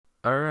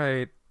All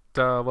right.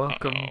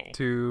 Welcome Uh-oh.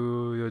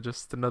 to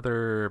just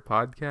another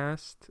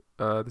podcast.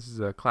 This is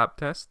a clap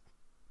test.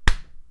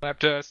 Lab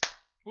test.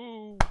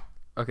 Woo.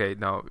 Okay,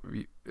 now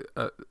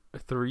uh,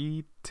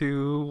 three,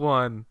 two,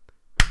 one.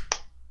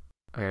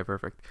 Okay,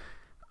 perfect.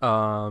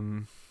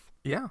 Um,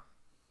 yeah,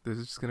 this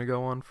is just gonna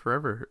go on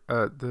forever.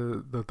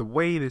 The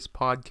way this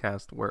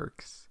podcast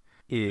works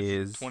This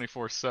is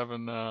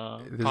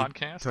 24/7 this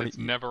podcast. It's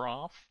Tony. never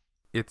off.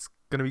 It's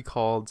gonna be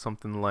called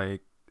something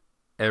like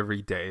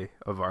every day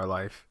of our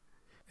life,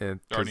 and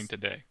Starting because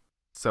today.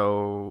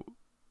 so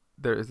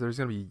there's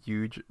gonna be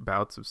huge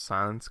bouts of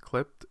silence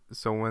clipped.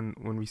 So when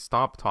we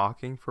stop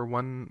talking for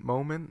one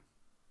moment,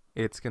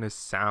 it's gonna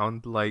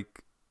sound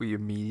like we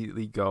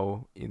immediately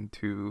go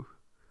into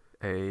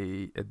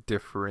a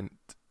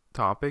different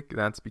topic.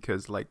 That's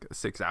because like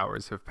 6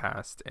 hours have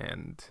passed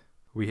and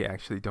we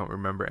actually don't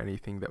remember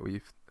anything that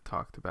we've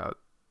talked about.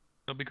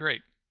 It'll be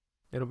great.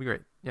 It'll be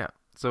great. Yeah.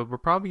 So we're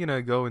probably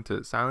gonna go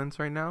into silence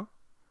right now,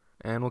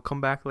 and we'll come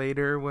back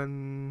later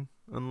when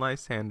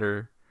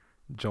Lysander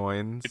It's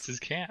joins, his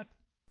cat.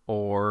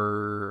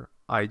 or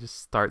I just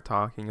start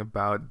talking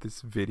about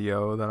this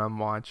video that I'm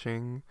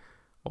watching,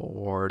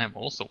 or I'm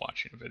also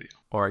watching a video.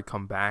 I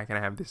come back and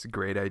I have this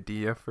great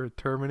idea for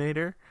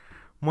Terminator.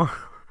 More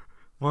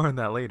more on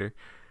that later.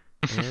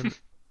 And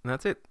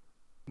that's it.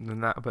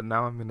 But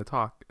now I'm gonna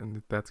talk,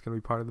 and that's gonna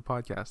be part of the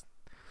podcast.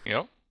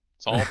 Yep.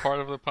 It's all part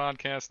of the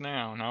podcast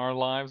now. Now our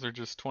lives are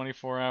just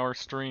 24-hour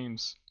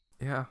streams,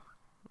 Yeah,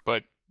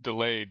 but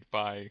delayed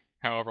by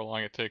however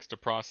long it takes to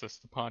process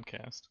the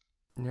podcast.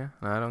 yeah.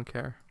 I don't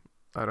care.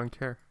 I don't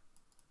care.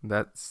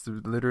 That's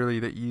literally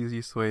the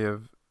easiest way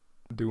of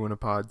doing a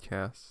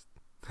podcast.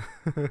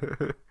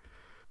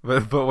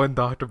 But when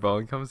Dr.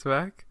 Bone comes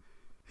back,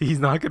 he's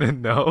not gonna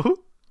know.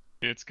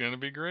 It's gonna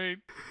be great.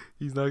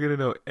 He's not gonna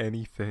know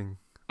anything.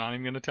 Not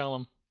even gonna tell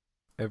him.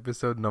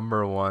 Episode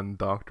number one,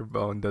 Dr.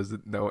 Bone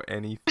doesn't know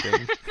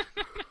anything.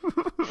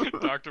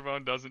 Dr.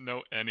 Bone doesn't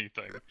know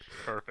anything.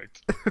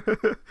 Perfect.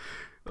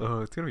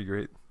 Oh, it's gonna be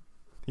great.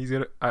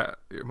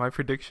 My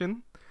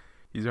prediction,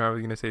 he's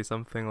probably gonna say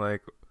something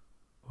like,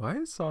 "Why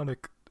is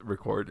Sonic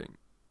recording?"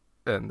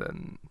 And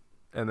then,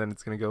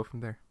 it's gonna go from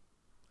there.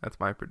 That's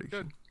my Good.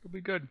 prediction. It'll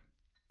be good.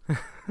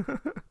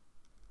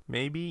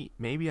 Maybe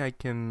maybe I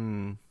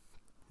can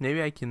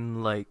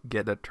like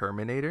get a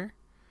Terminator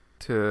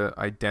to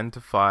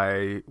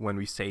identify when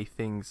we say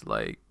things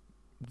like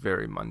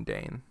very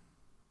mundane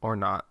or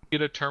not.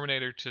 Get a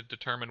Terminator to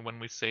determine when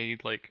we say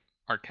like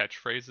our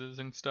catchphrases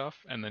and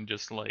stuff, and then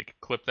just like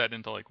clip that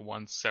into like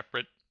one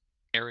separate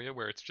area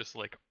where it's just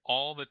like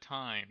all the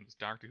times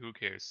Doctor Who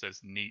Cares says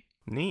neat.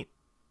 Neat.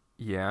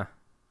 Yeah.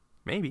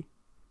 Maybe.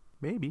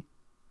 Maybe.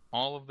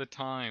 All of the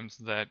times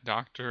that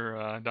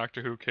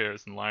Doctor Who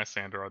Cares and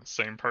Lysander are the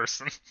same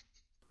person.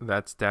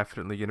 That's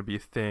definitely gonna be a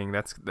thing.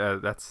 That's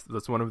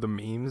one of the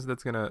memes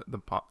that's gonna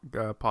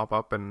pop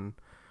up in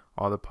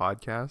all the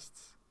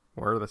podcasts.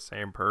 We're the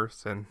same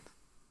person.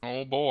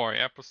 Oh boy,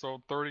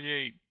 episode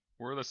 38,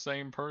 we're the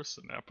same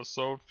person.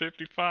 Episode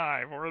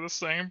 55, we're the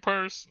same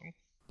person.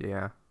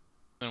 Yeah.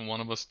 And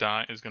one of us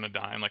is gonna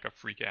die in like a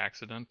freak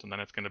accident, and then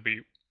it's gonna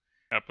be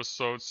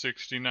episode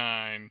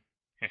 69.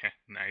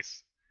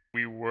 Nice.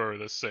 We were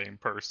the same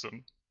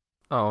person.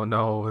 Oh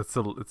no, it's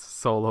a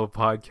solo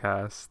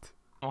podcast.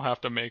 I'll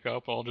have to make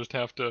up. I'll just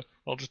have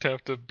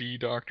to be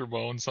Dr.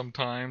 Bones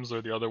sometimes,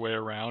 or the other way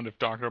around if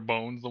Dr.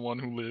 Bones the one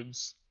who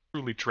lives.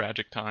 Truly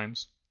tragic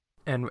times.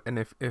 And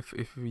if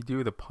we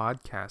do the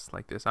podcast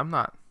like this, I'm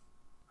not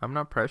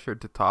pressured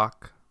to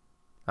talk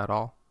at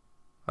all.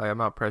 I'm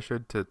not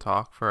pressured to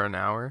talk for an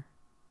hour.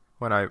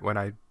 When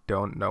I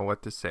don't know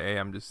what to say,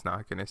 I'm just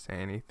not gonna say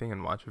anything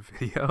and watch a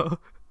video.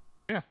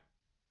 Yeah.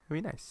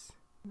 It'd be nice.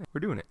 We're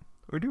doing it.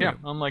 We're doing Yeah, it.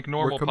 unlike We're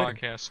normal committing.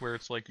 podcasts where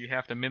it's like you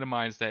have to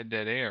minimize that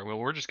dead air. Well,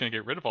 we're just gonna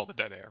get rid of all the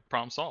dead air.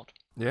 Problem solved.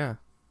 Yeah,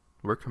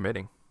 we're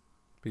committing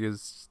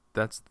because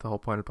that's the whole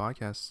point of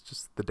podcasts.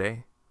 Just the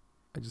day.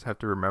 I just have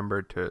to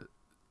remember to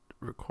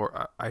record.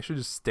 I should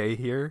just stay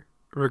here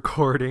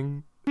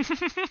recording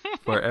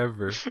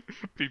forever.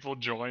 People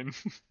join.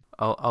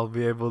 I'll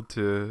be able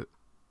to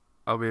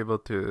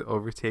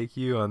overtake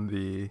you on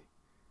the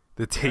Yeah,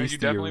 you tasty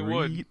definitely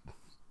would. read.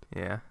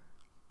 Yeah.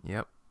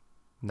 Yep.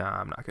 Nah,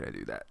 I'm not gonna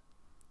do that.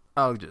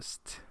 I'll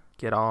just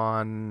get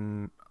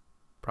on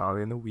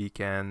probably in the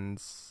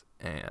weekends,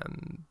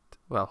 and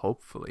well,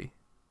 hopefully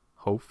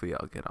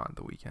I'll get on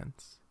the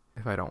weekends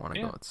if I don't want to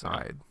go Yeah, yeah.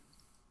 outside,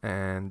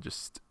 and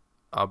just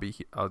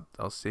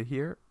I'll sit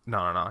here.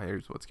 No.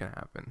 Here's what's gonna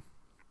happen.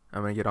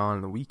 I'm gonna get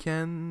on the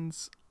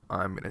weekends.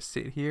 I'm gonna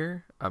sit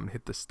here. I'm gonna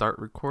hit the start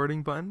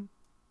recording button.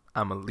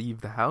 I'm gonna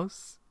leave the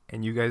house,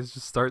 and you guys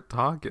just start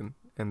talking,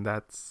 and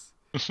that's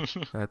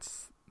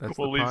the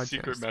We'll leave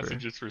secret podcast for.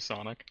 messages for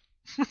Sonic.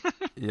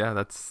 Yeah,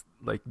 that's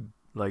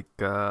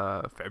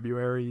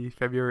February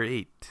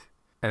 8th.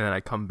 And then I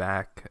come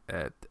back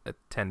at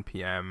 10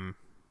 p.m.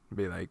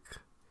 Be like,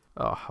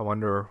 "Oh, I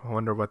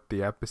wonder what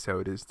the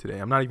episode is today."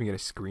 I'm not even going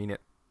to screen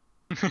it.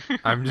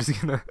 I'm just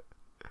going to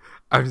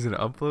I'm just going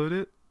to upload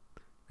it,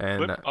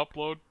 and Clip,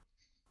 upload.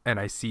 and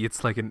I see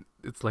it's like a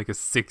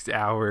 6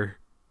 hour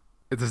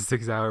it's a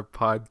 6 hour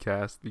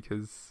podcast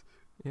because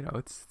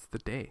it's the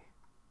day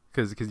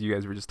because you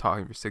guys were just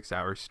talking for 6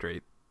 hours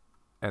straight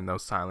and no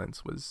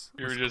silence You're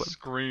was just clipped.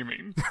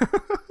 screaming.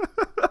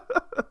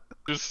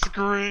 Just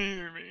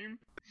screaming.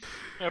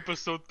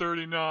 Episode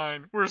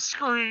 39. We're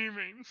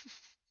screaming.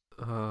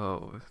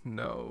 Oh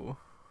no.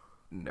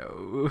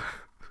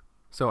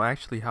 So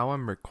actually, how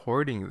I'm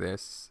recording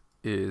this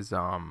is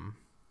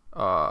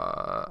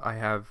I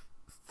have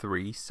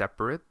three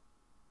separate.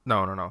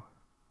 No.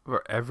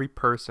 For every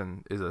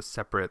person is a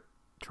separate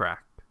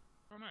track.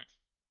 Oh, nice.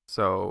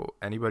 So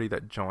anybody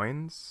that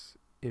joins,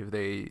 if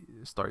they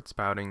start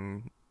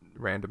spouting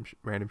random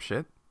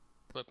shit,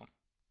 Flip them.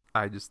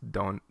 I just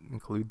don't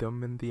include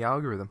them in the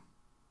algorithm,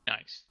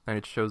 Nice. and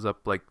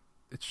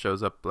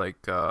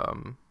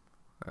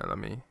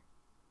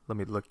let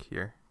me look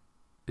here.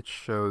 It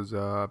shows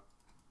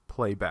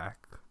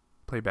playback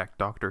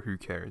Doctor Who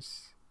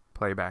Cares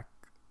playback.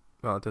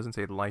 Well, it doesn't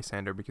say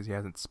Lysander because he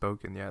hasn't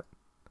spoken yet.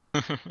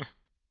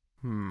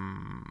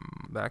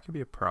 That could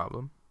be a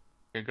problem.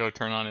 You go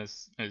turn on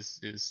his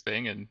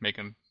thing and make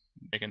him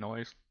make a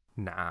noise.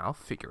 Nah, I'll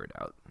figure it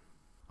out.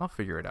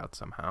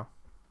 Somehow.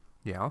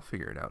 Yeah, I'll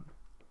figure it out.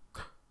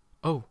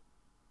 Oh,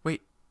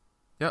 wait.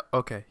 Yeah,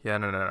 okay. Yeah,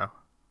 no.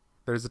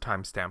 There's a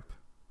timestamp.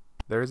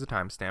 It's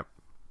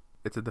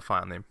a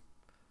file name.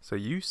 So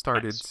you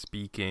started Nice.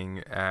 speaking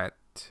at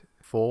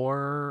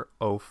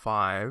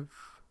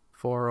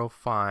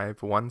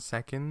 4:05 1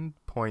 second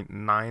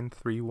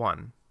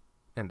 .931,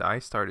 and I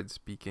started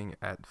speaking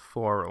at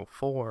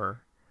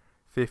 4:04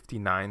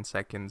 59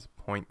 seconds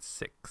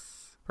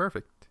 .6.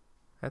 Perfect.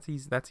 That's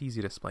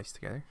easy to splice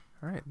together.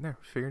 All right, there,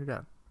 figured it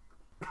out.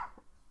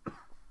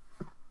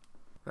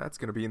 That's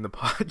gonna be in the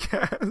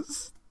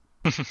podcast.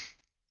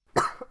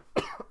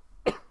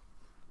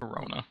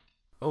 Corona.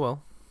 Oh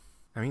well.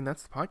 I mean,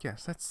 that's the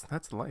podcast.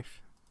 That's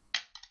life.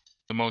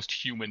 The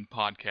most human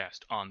podcast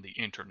on the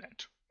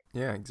internet.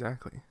 Yeah,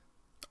 exactly.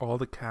 All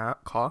the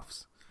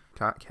coughs,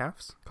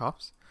 coughs,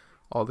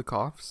 all the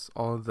coughs,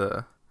 All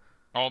the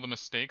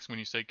mistakes when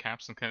you say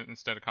caps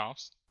instead of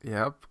coughs.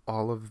 yep,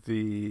 all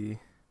the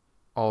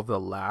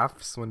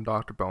laughs when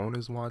Dr. Bone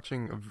is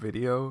watching a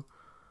video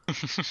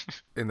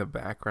in the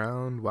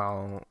background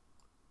while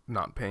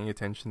not paying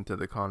attention to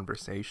the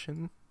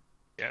conversation.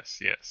 Yes.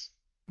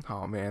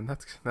 Oh man,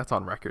 that's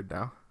on record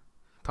now.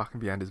 Talking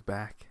behind his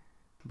back.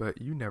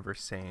 But you never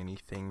say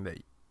anything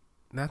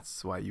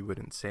that's why you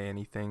wouldn't say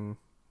anything.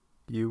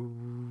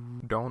 You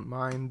don't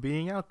mind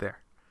being out there.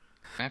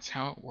 That's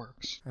how it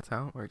works. That's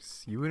how it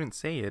works. You wouldn't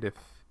say it if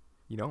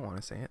you don't want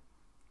to say it.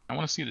 I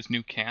want to see this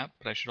new cat,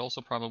 but I should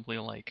also probably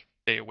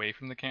stay away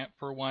from the cat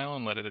for a while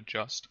and let it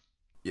adjust.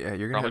 Yeah,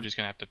 Probably just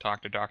gonna have to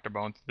talk to Dr.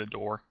 Bone through the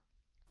door.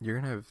 you're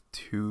gonna have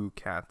two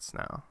cats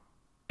now.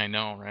 I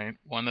know, right?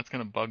 One that's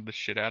gonna bug the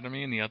shit out of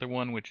me, and the other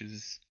one which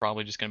is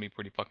probably just gonna be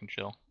pretty fucking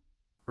chill.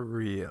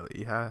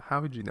 Really? How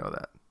would you know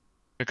that?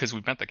 Because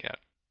we met the cat.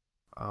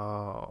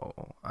 Oh,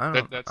 That, I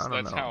don't that's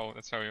know.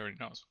 that's how he already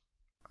knows.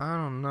 I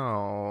don't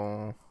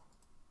know.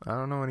 I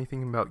don't know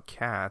anything about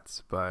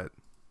cats, but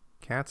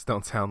cats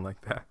don't sound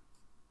like that.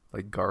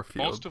 Like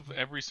Garfield. Most of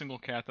every single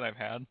cat that I've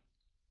had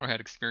or had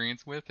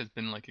experience with has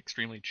been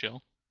extremely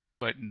chill.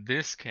 But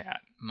this cat,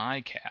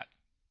 my cat,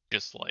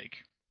 just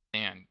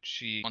man,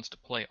 she wants to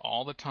play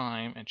all the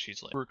time and she's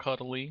super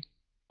cuddly. It's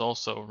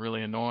also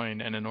really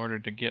annoying, and in order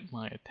to get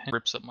my attention,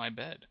 rips up my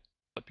bed.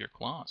 Up your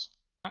claws.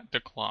 Not to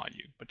claw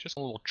you, but just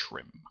a little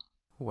trim.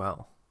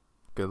 Well,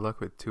 good luck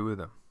with two of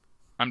them.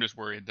 I'm just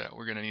worried that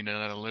we're gonna need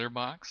another litter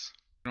box.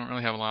 We don't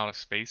really have a lot of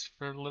space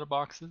for litter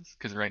boxes,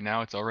 because right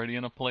now it's already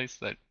in a place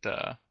that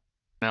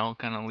smell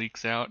kind of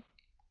leaks out.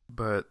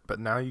 But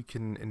now you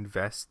can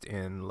invest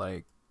in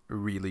like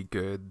really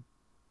good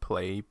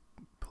play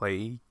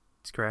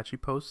scratchy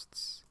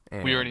posts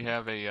and We already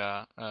have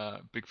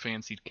a big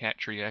fancy cat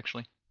tree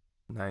actually.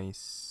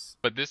 nice.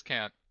 But this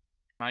cat,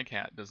 my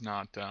cat,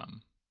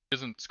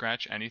 doesn't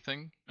scratch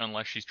anything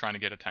unless she's trying to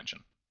get attention.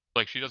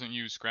 She doesn't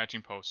use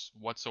scratching posts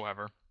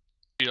whatsoever.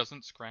 She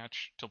doesn't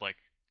scratch to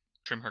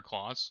trim her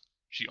claws.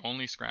 She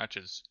only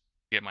scratches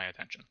to get my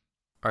attention.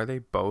 Are they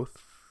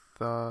both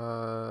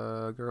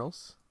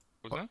girls?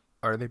 What was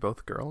Are they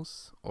both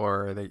girls,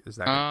 or are they?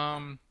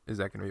 that? Is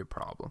that gonna be a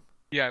problem?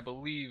 Yeah, I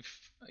believe.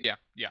 Yeah,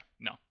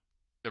 no,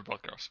 they're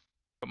both girls.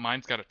 But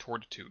mine's got a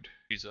tortitude.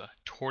 She's a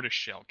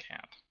tortoiseshell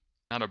cat,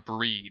 not a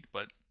breed,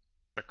 but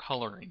the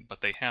coloring.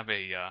 But they have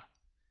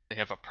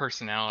a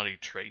personality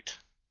trait.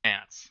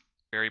 Cats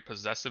very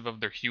possessive of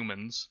their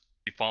humans.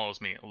 She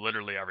follows me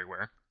literally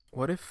everywhere.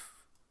 What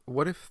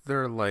if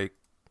they're like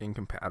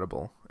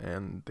incompatible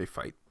and they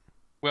fight?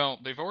 Well,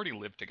 they've already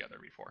lived together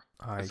before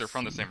I because they're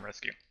from the see. same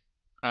rescue.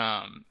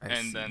 I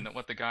And see. then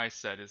what the guy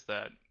said is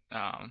that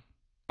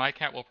my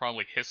cat will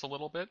probably hiss a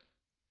little bit,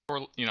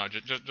 or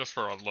just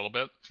for a little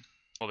bit,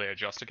 while they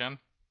adjust again,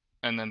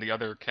 and then the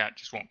other cat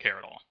just won't care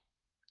at all.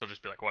 They'll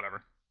just be like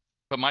whatever.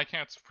 But my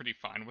cat's pretty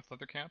fine with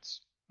other cats.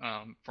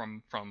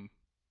 From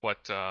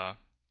what the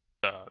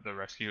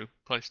rescue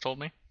place told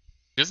me,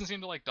 he doesn't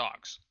seem to like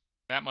dogs.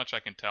 That much I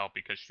can tell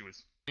because she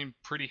was being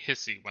pretty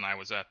hissy when I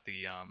was at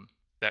the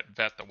that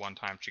vet the one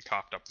time she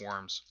coughed up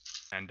worms,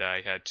 and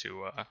I had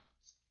to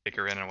take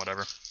her in and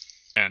whatever.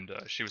 And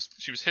she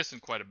was hissing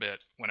quite a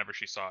bit whenever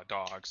she saw a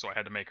dog, so I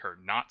had to make her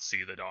not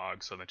see the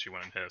dog so that she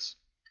wouldn't hiss.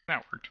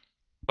 That worked.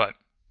 But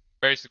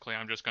basically,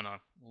 I'm just gonna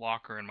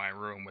lock her in my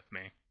room with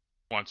me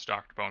once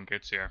Dr. Bone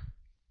gets here,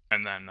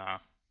 and then kind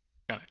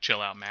of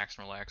chill out, max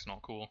and relax, and all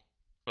cool.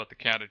 Let the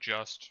cat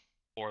adjust,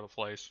 explore the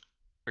place,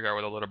 figure out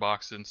where the litter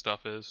boxes and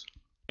stuff is.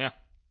 Yeah,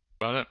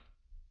 about it.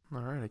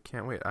 Alright, I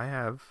can't wait. I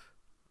have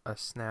a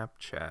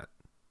Snapchat,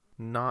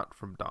 not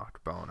from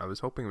Dr. Bone. I was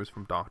hoping it was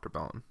from Dr.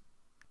 Bone.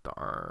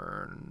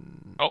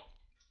 Darn. Oh,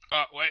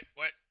 wait.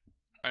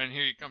 I didn't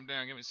hear you come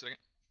down. Give me a second.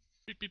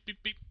 Beep, beep,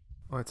 beep, beep.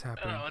 What's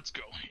happening? Let's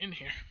go in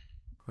here.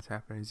 What's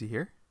happening? Is he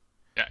here?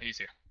 Yeah, he's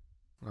here.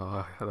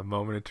 Oh, the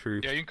moment of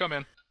truth. Yeah, you can come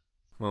in.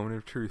 Moment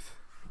of truth.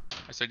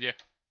 I said, yeah.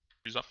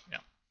 She's up. Yeah.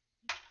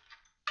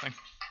 Thing.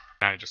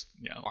 I just,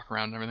 walk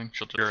around and everything.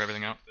 She'll figure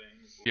everything out.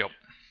 Yep.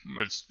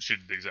 She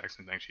did the exact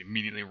same thing. She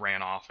immediately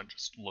ran off and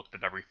just looked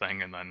at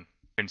everything and then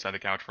inside the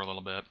couch for a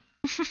little bit.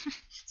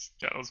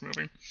 Shadow's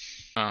moving.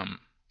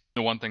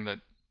 The one thing that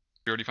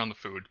we already found the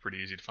food, pretty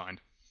easy to find.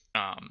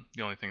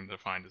 The only thing to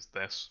find is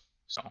this.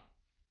 So,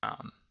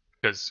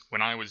 because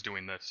when I was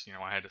doing this,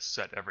 I had to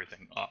set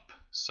everything up.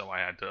 So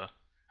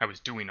I was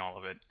doing all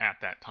of it at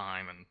that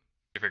time, and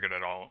I figured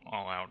it all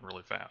out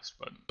really fast.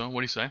 But so,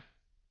 what do you say?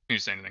 Can you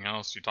say anything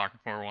else? You talking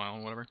for a while,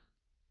 or whatever?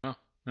 Oh,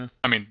 yeah.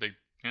 I mean,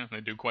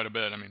 they do quite a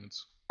bit. I mean,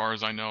 as far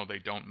as I know, they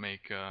don't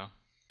make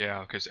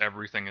because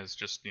everything is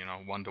just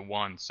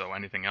 1-to-1. So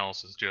anything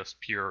else is just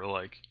pure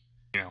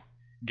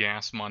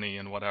gas money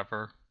and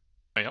whatever.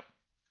 Yep.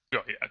 Oh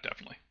yeah,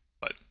 definitely.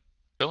 But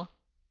Villa,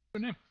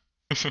 good name.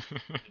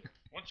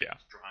 Once yeah.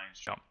 it's dry and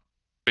Yep.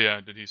 But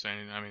yeah, did he say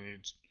anything? I mean,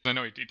 I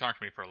know he talked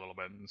to me for a little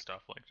bit and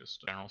stuff, like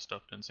just general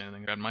stuff. Didn't say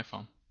anything. I had my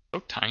phone.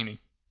 So tiny.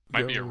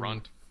 Might be a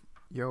runt.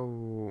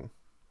 Yo,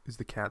 is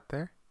the cat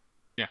there?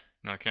 Yeah,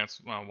 no, the cat's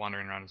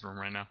wandering around his room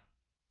right now.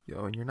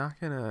 Yo, and you're not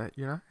gonna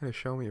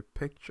show me a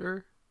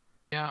picture?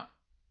 Yeah.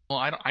 Well,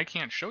 I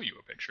can't show you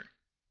a picture.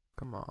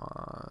 Come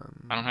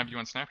on. I don't have you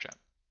on Snapchat.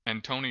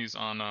 And Tony's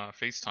on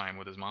FaceTime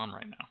with his mom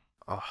right now.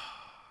 Oh,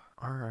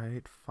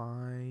 alright,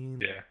 fine.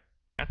 Yeah.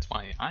 That's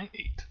why I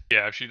ate.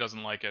 Yeah, if she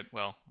doesn't like it,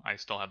 well, I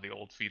still have the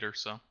old feeder,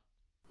 so.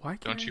 Why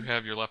can't Don't you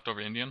have your leftover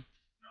Indian?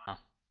 No.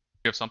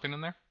 You have something in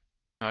there?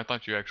 No, I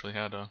thought you actually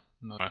had a...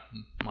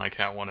 My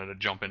cat wanted to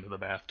jump into the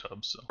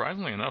bathtub, so.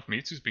 Surprisingly enough,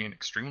 Mitsu's being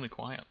extremely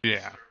quiet.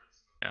 Yeah.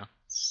 Yeah,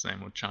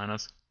 same with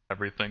China's.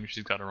 Everything.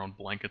 She's got her own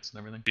blankets and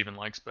everything. She even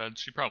likes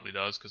beds. She probably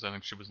does, because I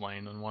think she was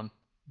laying in one.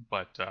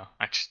 But,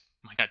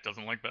 my cat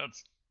doesn't like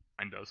beds.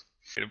 Mine does.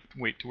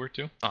 Wait to her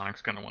too.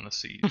 Sonic's gonna want to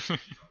see.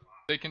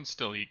 They can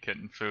still eat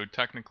kitten food.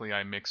 Technically,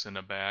 I mix in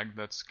a bag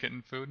that's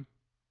kitten food,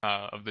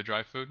 of the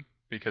dry food,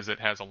 because it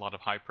has a lot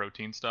of high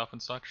protein stuff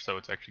and such, so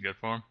it's actually good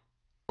for them.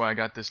 Well, I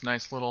got this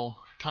nice little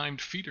timed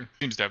feeder.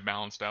 Seems to have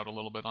balanced out a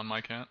little bit on my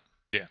cat.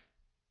 Yeah.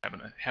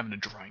 Having a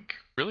drink.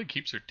 Really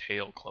keeps her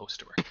tail close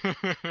to her.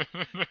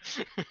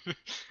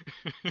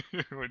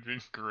 It would be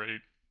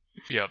great.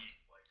 Yep.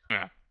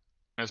 Yeah.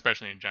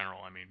 Especially in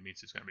general, I mean,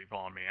 Mitsu's going to be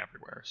following me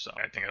everywhere, so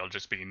I think it'll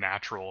just be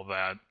natural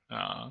that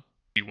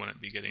he wouldn't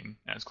be getting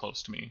as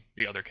close to me.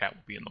 The other cat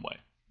will be in the way.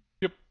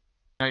 Yep.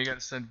 Now you got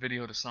to send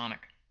video to Sonic.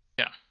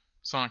 Yeah.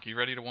 Sonic, you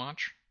ready to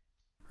watch?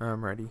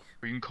 I'm ready.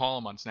 Or you can call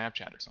him on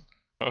Snapchat or something.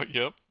 Oh,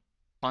 yep.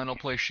 Final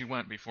place she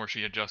went before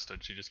she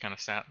adjusted. She just kind of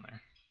sat in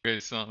there.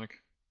 Okay, Sonic.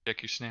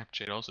 Check your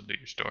Snapchat. Also do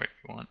your story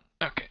if you want.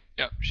 Okay.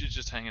 Yep. She's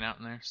just hanging out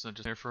in there, so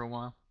just there for a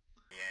while.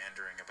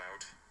 meandering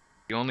about.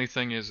 The only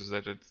thing is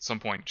that at some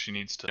point she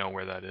needs to know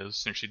where that is,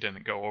 since she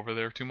didn't go over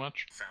there too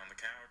much. Found the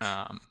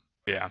couch.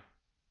 Yeah.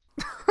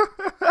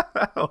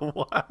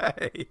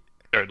 Why?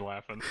 Started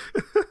laughing.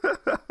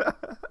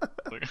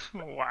 Like,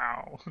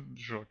 wow.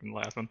 Just fucking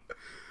laughing.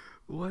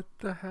 What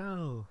the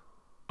hell?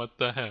 What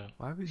the hell?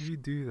 Why would you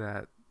do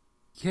that?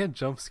 You can't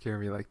jump scare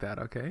me like that,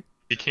 okay?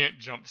 You can't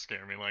jump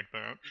scare me like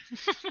that.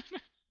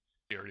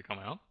 You already come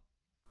out?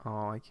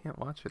 Oh, I can't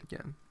watch it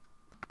again.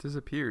 It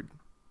disappeared.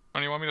 Oh,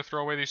 you want me to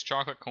throw away these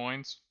chocolate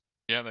coins?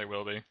 Yeah, they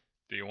will be.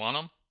 Do you want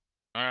them?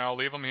 Alright, I'll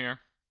leave them here.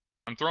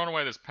 I'm throwing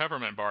away this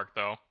peppermint bark,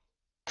 though.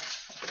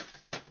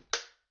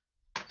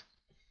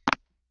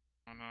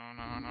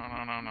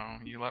 No.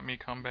 You let me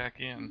come back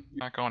in.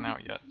 You're not going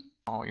out yet.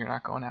 Oh, you're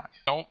not going out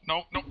yet.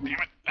 No, damn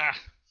it. Ah.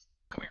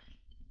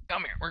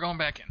 Come here. We're going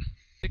back in.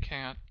 The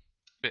cat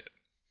bit.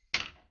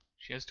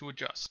 She has to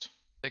adjust.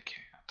 The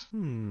cat.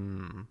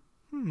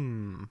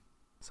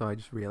 So I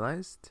just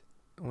realized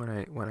when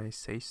I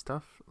say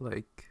stuff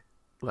like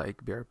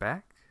be right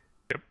back.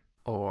 Yep.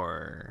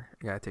 Or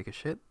I gotta take a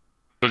shit.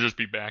 They'll just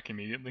be back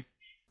immediately.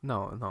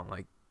 No,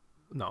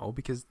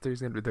 because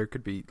there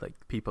could be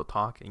like people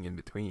talking in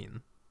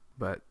between,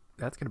 but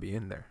that's gonna be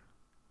in there.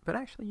 But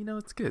actually,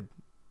 it's good.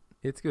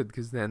 It's good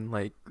because then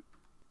like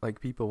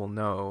people will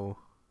know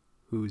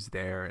who's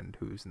there and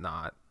who's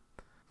not.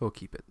 We'll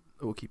keep it.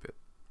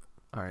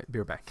 All right, be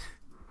right back.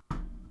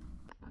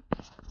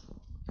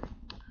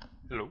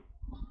 Hello.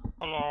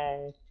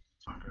 Hello.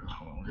 Okay,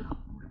 hold on, we're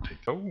gonna take.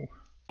 Oh.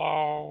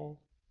 Hello.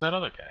 That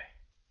other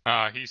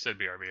guy. He said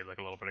BRB like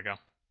a little bit ago.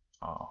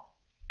 Oh.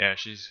 Yeah,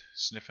 she's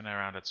sniffing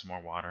around at some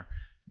more water.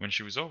 When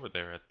she was over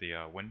there at the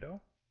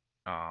window,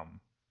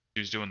 she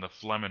was doing the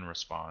Flemin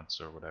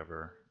response or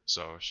whatever.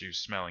 So she was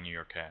smelling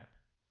your cat.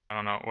 I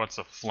don't know. What's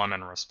a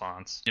Flemin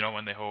response? You know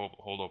when they hold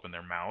open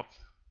their mouth,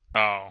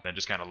 Oh. then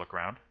just kind of look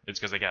around? It's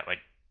because they got like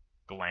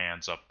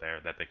glands up there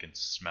that they can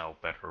smell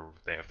better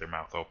if they have their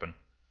mouth open.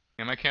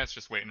 Yeah, my cat's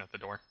just waiting at the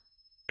door.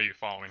 Are you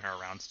following her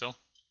around still?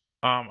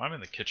 I'm in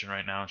the kitchen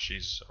right now.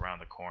 She's around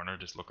the corner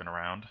just looking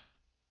around,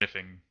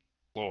 sniffing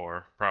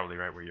floor, probably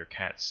right where your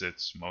cat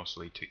sits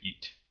mostly to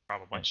eat.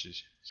 Probably. And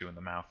she's doing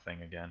the mouth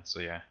thing again, so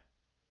yeah.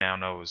 Now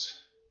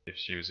knows, if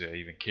she was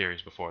even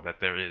curious before,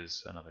 that there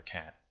is another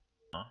cat.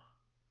 Huh?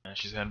 And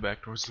she's heading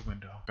back towards the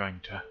window,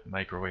 going to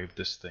microwave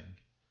this thing.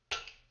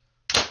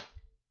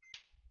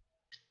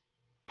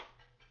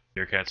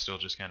 Your cat's still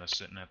just kind of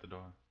sitting at the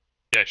door.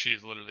 Yeah,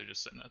 she's literally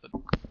just sitting at the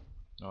door.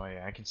 Oh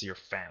yeah, I can see your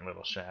fat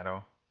little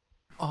shadow.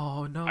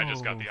 Oh no! I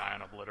just got the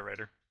Ion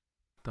Obliterator.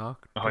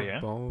 Dr. Oh, yeah?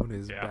 Bone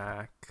is Yeah.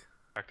 back.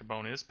 Dr.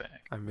 Bone is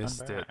back. I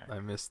missed it. back.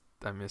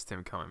 I missed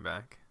him coming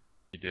back.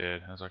 You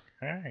did. I was like,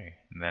 hey.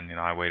 And then,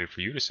 I waited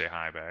for you to say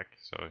hi back,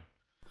 so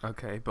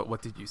Okay, but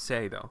what did you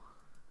say though?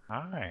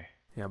 hi.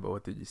 Yeah, but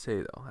what did you say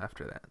though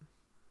after that?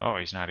 Oh,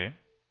 he's not in?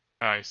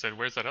 He said,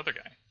 "Where's that other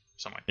guy?"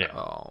 Something like Yeah. that.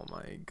 Oh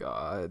my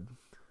god.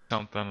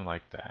 Something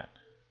like that.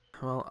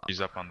 Well, She's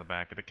up on the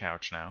back of the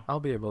couch now. I'll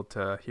be able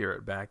to hear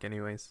it back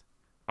anyways.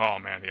 Oh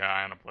man, the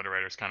Ion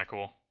Obliterator is kind of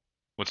cool.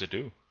 What's it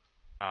do?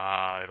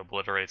 It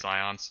obliterates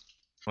ions.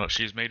 Well,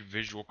 she's made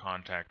visual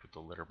contact with the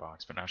litter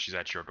box, but now she's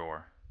at your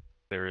door.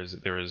 There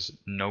is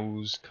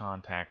nose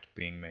contact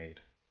being made.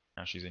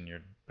 Now she's in your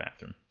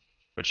bathroom.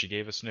 But she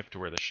gave a sniff to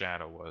where the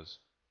shadow was.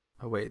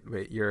 Oh wait,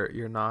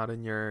 you're not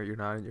in your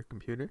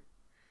computer?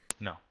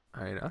 No.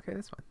 Alright, okay,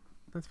 that's fine.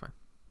 That's fine.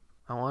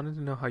 I wanted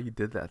to know how you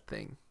did that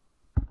thing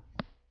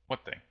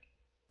What thing?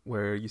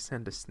 where you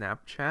send a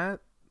Snapchat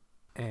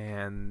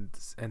and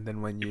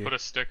then when You you put a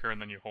sticker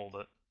and then you hold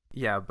it.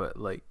 yeah, but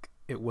like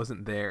it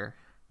wasn't there,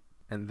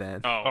 and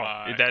then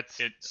Oh, that's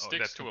it sticks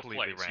that's to a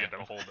completely plate, so you have random.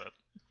 to hold it.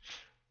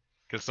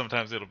 Because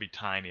sometimes it'll be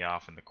tiny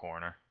off in the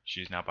corner.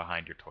 She's now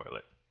behind your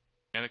toilet.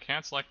 Yeah, the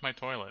cats like my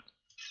toilet.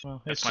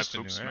 Well, Makes it's my just a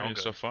poop new smell area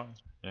good. so far.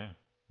 Yeah,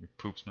 your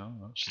poop smell.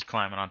 Well, she's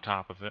climbing on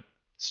top of it,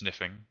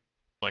 sniffing.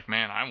 Like,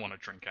 man, I want to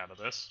drink out of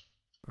this.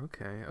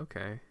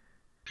 okay.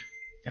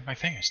 And my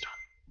thing is done.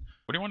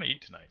 What do you want to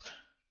eat tonight?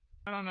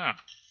 I don't know.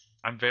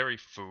 I'm very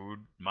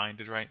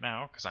food-minded right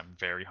now because I'm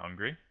very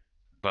hungry.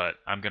 But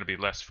I'm gonna be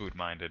less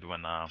food-minded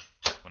when I'm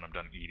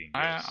done eating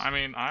this. I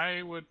mean,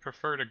 I would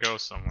prefer to go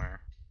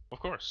somewhere. Of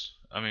course.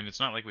 I mean, it's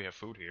not like we have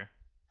food here.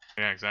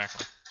 Yeah,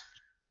 exactly.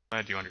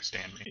 Glad you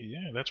understand me.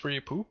 Yeah, that's where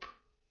you poop.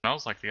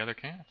 Smells like the other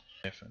cat.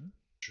 Sniffing.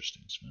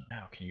 Interesting smell.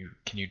 Now,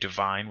 can you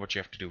divine what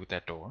you have to do with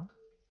that door?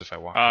 If I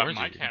walk My towards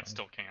it, cat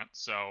still can't,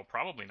 so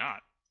probably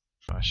not.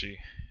 She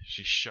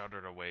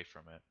shuddered away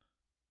from it.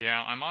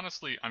 Yeah,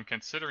 I'm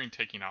considering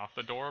taking off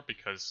the door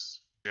because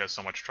she has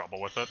so much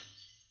trouble with it.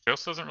 She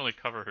also doesn't really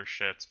cover her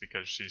shits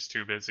because she's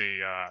too busy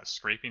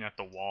scraping at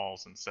the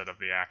walls instead of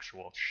the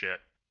actual shit.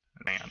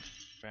 Man,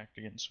 Back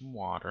to getting some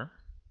water.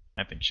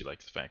 I think she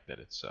likes the fact that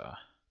it's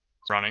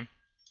running.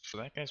 So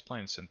that guy's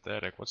playing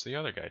synthetic. What's the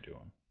other guy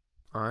doing?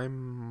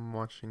 I'm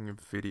watching a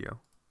video.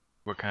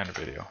 What kind of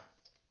video?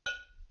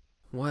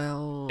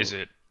 Well, Is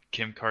it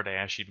Kim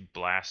Kardashian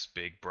blasts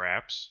big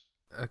braps?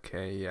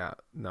 okay, yeah,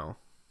 no.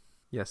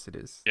 Yes, it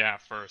is. Yeah,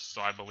 first,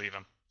 so I believe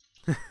him.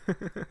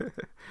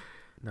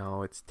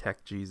 No, it's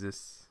Tech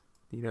Jesus.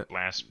 You know,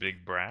 Blast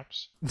big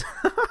braps?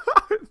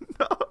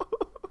 no.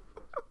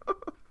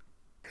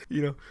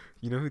 You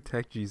know who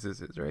Tech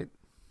Jesus is, right?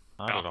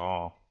 Not No. at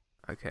all.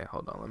 Okay,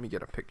 hold on. Let me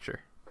get a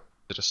picture.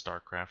 Is it a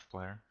StarCraft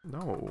player?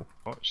 No,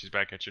 Oh, she's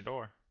back at your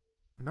door.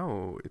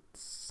 no,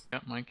 it's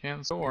Got my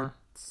can's door.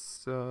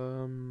 it's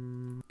a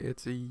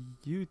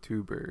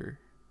YouTuber.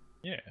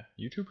 Yeah,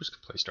 YouTubers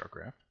can play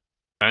StarCraft.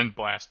 And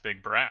blast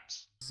big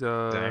braps. He's,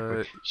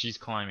 Exactly. She's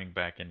climbing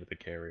back into the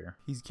carrier.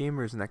 he's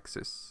Gamers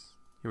Nexus.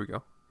 Here we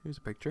go. Here's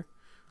a picture.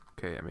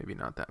 Okay, yeah, maybe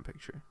not that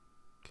picture.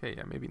 Okay,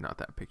 yeah, maybe not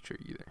that picture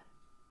either.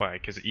 Why?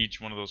 Because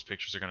each one of those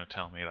pictures are going to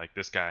tell me, like,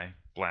 this guy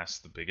blasts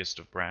the biggest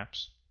of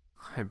braps.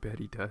 I bet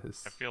he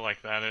does. I feel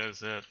like that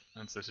is it.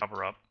 That's the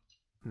cover up.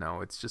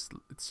 No, it's just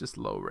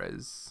low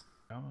res.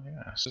 Oh,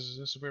 yeah. This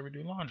is where we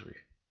do laundry.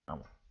 I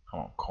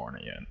won't corner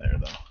you in there,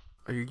 though.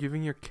 Are you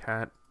giving your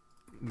cat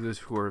the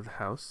tour of the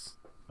house?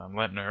 I'm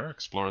letting her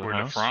explore the Tour de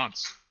house.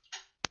 France.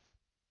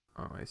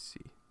 Oh, I see.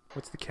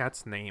 What's the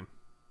cat's name?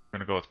 I'm going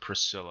to go with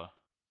Priscilla.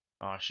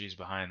 Oh, she's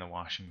behind the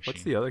washing machine.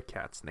 What's the other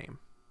cat's name?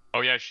 Oh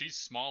yeah, she's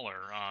smaller.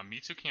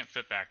 Mitsu can't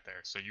fit back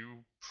there, so you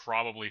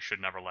probably should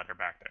never let her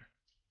back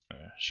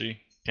there. She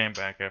came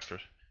back after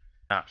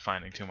not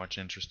finding too much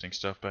interesting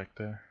stuff back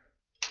there.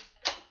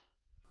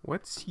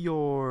 What's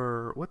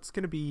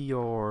gonna be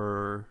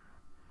your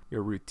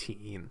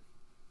routine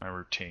My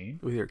routine?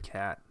 with your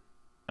cat?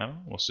 I don't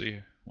know. We'll see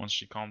once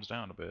she calms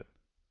down a bit.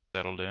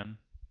 Settled in.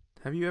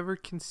 Have you ever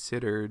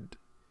considered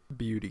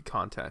beauty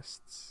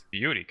contests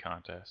Beauty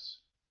contests.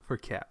 for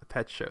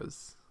pet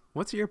shows?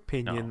 What's your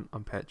opinion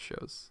on pet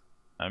shows?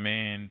 I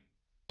mean,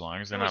 as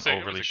long as they're It was not a- it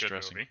was overly a good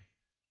stressing. movie.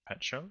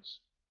 Pet shows?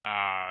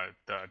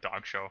 The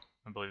dog show,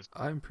 I believe.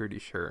 I'm pretty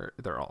sure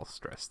they're all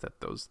stressed at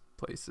those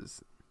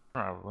places.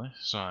 Probably.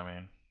 So, I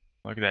mean,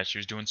 look at that. She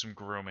was doing some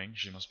grooming.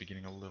 She must be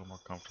getting a little more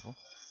comfortable.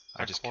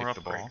 I just Core kicked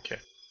the upgrade ball.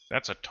 Kit.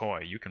 That's a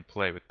toy. You can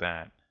play with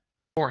that.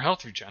 4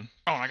 health regen.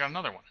 Oh, and I got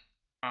another one.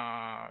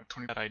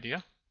 20 that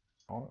idea.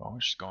 Oh,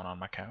 she's going on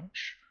my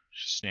couch.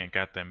 She ain't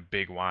got them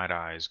big wide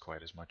eyes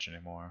quite as much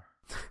anymore.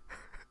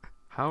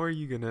 How are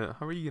you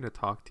gonna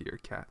talk to your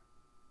cat?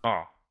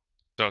 Oh,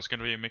 so it's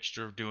gonna be a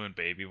mixture of doing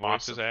baby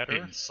Lots voices of at her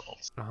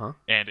insults. Uh-huh.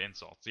 and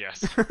insults.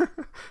 Yes,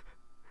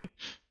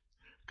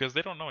 because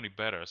they don't know any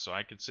better. So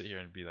I could sit here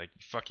and be like,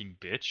 "You fucking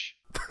bitch."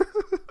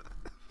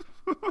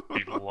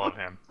 People love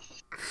him.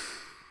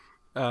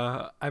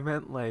 I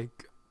meant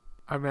like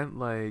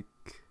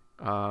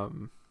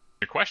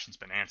Your question's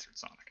been answered,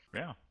 Sonic.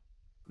 Yeah,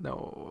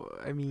 no,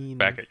 I mean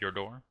back at your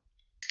door.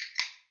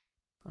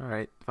 all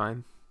right,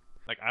 fine.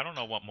 Like, I don't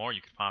know what more you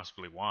could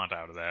possibly want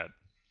out of that.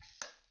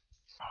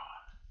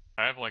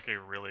 I have like a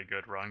really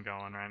good run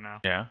going right now.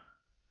 Yeah.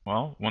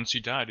 Well, once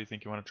you die, do you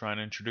think you want to try and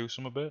introduce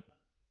him a bit?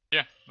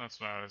 Yeah, that's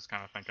what I was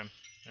kind of thinking.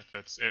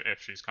 If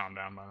she's calmed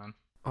down by then.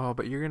 Oh,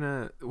 but you're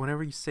gonna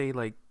whenever you say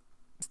like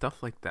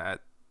stuff like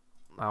that,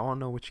 I want to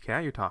know which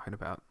cat you're talking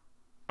about.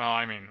 Well,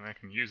 I mean, I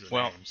can use the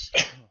Well, names.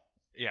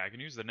 Yeah, I can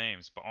use the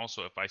names, but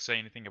also if I say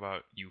anything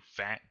about you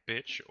fat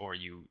bitch or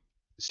you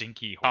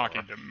stinky whore,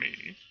 Talking to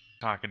me.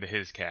 talking to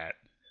his cat.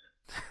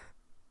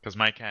 Because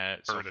my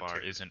cat so Fortitude. far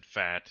isn't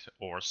fat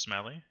or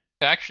smelly.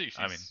 Actually,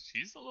 I mean-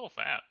 she's a little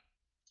fat.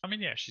 I mean,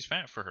 yeah, she's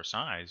fat for her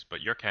size,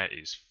 but your cat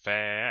is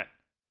fat.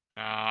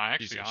 I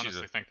actually She's a-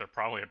 honestly think they're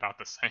probably about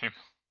the same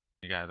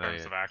You got in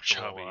terms the of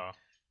actual.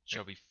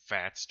 chubby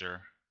fatster.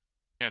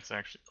 Yeah, it's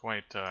actually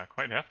quite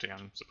hefty.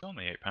 She's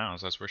only 8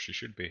 pounds. That's where she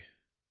should be.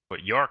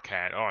 But your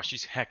cat, oh,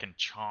 she's heckin'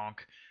 chonk,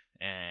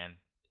 and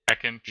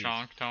Heckin' Jeez.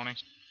 chonk, Tony.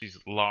 she's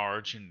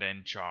large and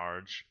then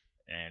charge,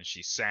 and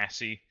she's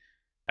sassy.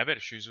 I bet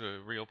if she was a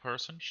real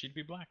person, she'd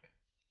be black.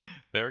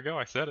 There we go.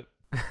 I said it.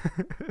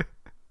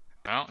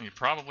 Well, you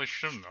probably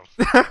shouldn't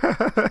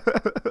have.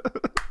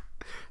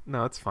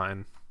 No, it's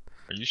fine.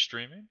 Are you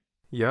streaming?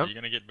 Yep. Are you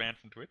gonna get banned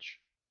from Twitch?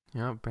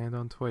 Yep, banned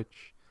on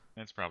Twitch.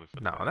 That's probably for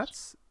the No,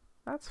 best.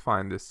 that's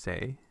fine to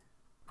say.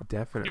 Leave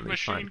Definitely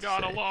Machine fine to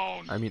God say.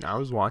 alone. I mean, I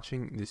was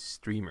watching this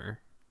streamer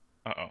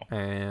Uh-oh.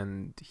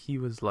 and he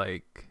was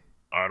like,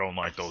 I don't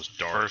like those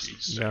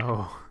darkies.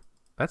 "No,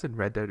 that's in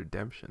Red Dead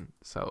Redemption."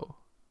 So,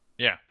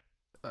 Yeah,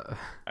 uh,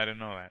 I didn't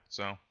know that.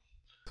 So,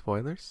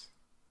 spoilers?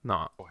 No,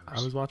 I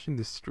Spoilers. was watching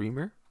this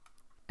streamer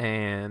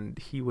and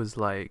he was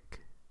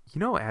like, "You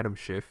know Adam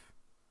Schiff?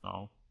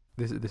 no.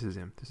 This is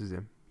him. This is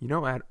him. You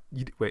know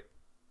wait.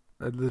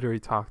 I literally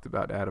talked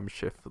about Adam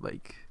Schiff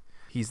like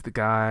he's the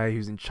guy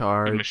who's in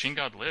charge. And Machine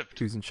God lived.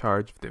 Who's in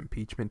charge of the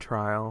impeachment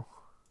trial.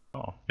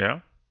 Oh,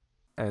 yeah?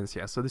 And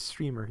yeah, so the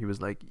streamer, he was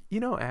like,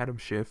 you know, Adam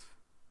Schiff,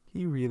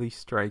 he really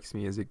strikes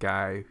me as a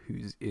guy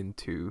who's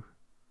into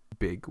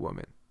big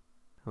women.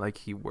 Like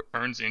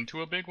Turns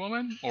into a big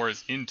woman, or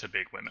is into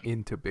big women?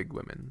 into big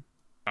women.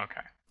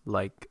 Okay.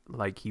 Like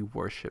he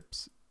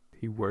worships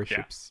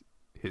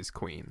his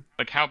queen.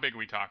 Like, how big are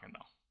we talking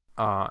though?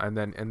 And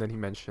then he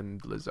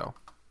mentioned Lizzo.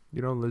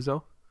 You know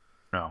Lizzo?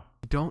 No.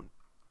 Don't.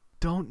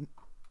 All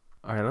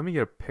right, let me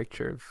get a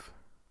picture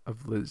of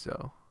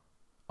Lizzo.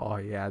 Oh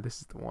yeah,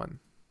 this is the one.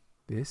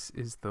 This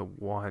is the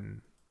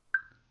one.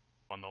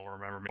 One they'll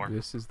remember more.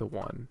 This is the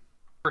one.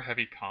 Super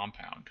heavy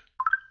compound.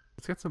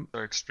 Let's get some.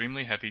 They're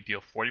extremely heavy,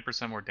 deal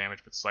 40% more damage,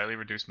 but slightly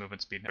reduced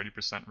movement speed,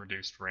 30%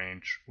 reduced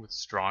range, with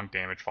strong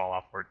damage fall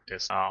off or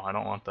distance. Oh, I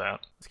don't want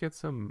that. Let's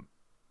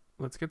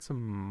get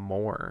some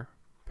more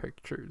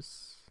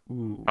pictures.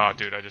 Ooh. Oh,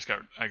 dude,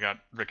 I got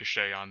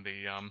Ricochet on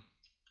the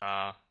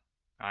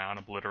Ion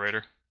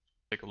Obliterator.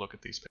 Take a look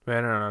at these pictures.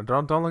 Wait, no.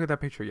 Don't look at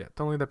that picture yet.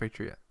 Don't look at that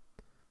picture yet.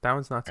 That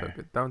one's not so Okay.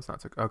 good. That one's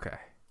not so good. Okay.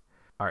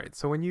 All right.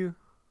 So when you,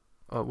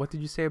 what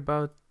did you say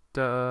about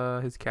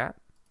his cat?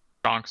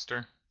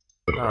 Donkster.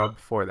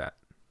 Before that.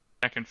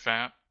 Neck and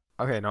fat.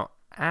 Okay. No.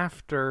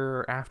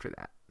 After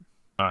that.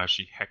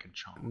 She heckin'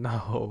 chonk.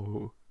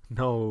 No.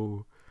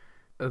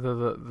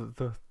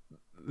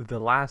 The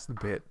last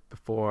bit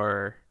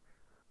before.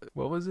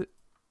 What was it?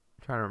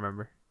 I'm trying to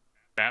remember.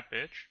 Fat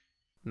bitch.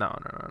 No.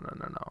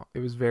 It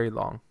was very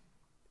long.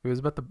 It was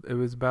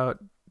about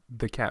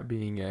the cat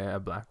being a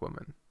black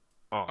woman.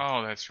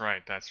 Oh, that's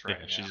right. That's right.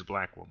 Yeah, she's a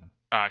black woman.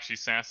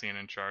 She's sassy and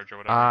in charge or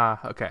whatever.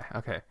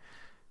 Okay.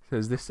 So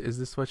is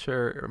this what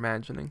you're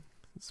imagining?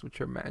 Is this what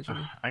you're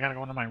imagining? I gotta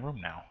go into my room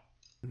now.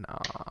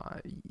 Nah,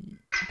 you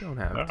don't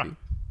have Ah. to.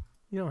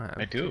 You don't have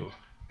I to. do.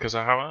 Because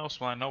how else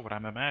will I know what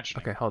I'm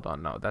imagining? Okay, hold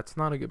on. No, that's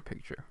not a good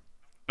picture.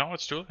 No,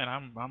 it's too late.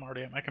 I'm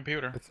already at my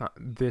computer. It's not.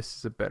 This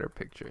is a better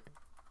picture.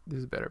 This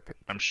is a better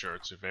picture. I'm sure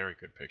it's a very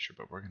good picture,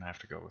 but we're gonna have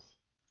to go with.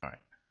 All right.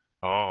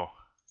 Oh,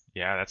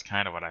 yeah, that's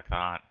kind of what I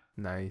thought.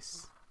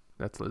 Nice.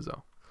 That's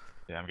Lizzo.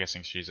 Yeah, I'm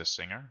guessing she's a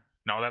singer.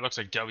 No, that looks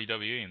like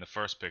WWE in the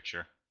first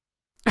picture.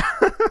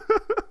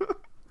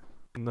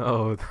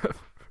 No,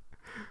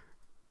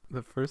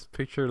 the first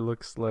picture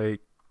looks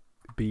like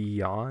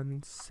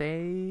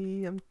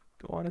Beyonce, I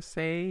want to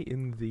say,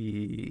 in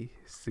the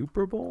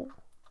Super Bowl.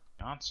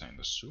 Beyonce in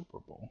the Super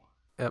Bowl.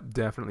 Yep,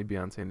 definitely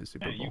Beyonce in the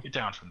Super Yeah, Bowl. you get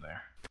down from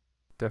there.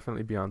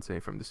 Definitely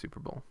Beyonce from the Super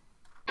Bowl.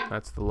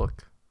 That's the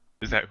look.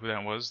 Is that who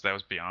that was? That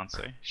was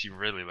Beyonce. She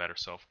really let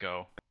herself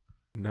go.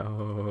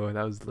 No,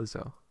 that was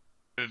Lizzo.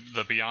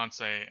 The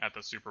Beyonce at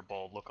the Super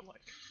Bowl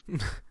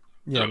lookalike.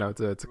 Yeah, no,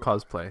 it's a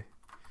cosplay.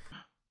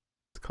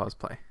 It's a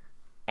cosplay.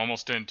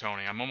 Almost in,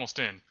 Tony. I'm almost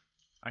in.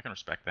 I can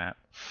respect that.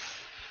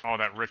 Oh,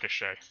 that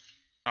ricochet.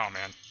 Oh,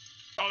 man.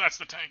 Oh, that's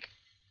the tank.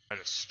 I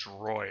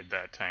destroyed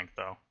that tank,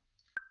 though.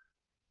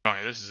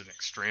 Tony, this is an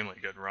extremely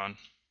good run.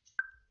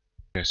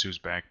 Guess who's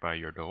back by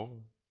your door?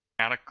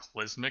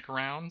 Cataclysmic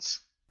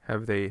rounds?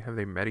 Have they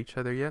met each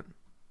other yet?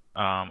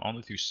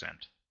 Only through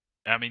scent.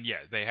 I mean, yeah,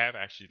 they have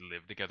actually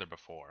lived together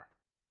before.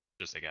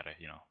 Just they gotta,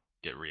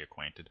 get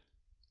reacquainted.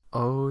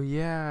 Oh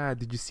yeah.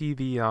 Did you see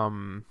the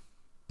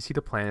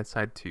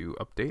PlanetSide 2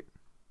 update?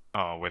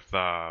 Oh, with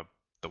the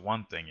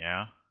one thing,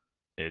 yeah.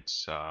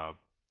 It's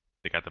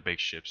they got the big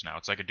ships now.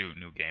 It's like a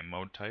new game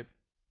mode type.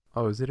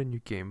 Oh, is it a new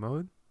game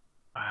mode?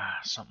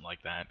 Something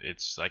like that.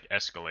 It's like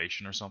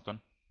escalation or something.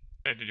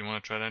 Hey, did you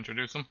want to try to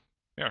introduce him?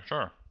 Yeah,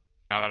 sure.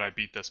 Now that I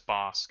beat this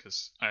boss,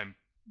 because I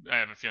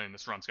have a feeling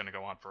this run's going to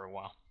go on for a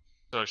while.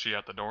 So is she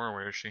at the door, or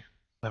where is she?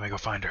 Let me go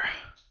find her.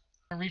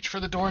 Reach for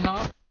the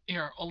doorknob.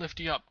 Here, I'll lift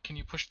you up. Can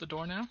you push the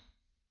door now?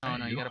 Oh, Hey,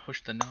 no, you you. gotta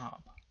push the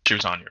knob. She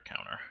was on your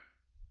counter.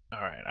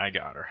 Alright, I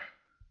got her.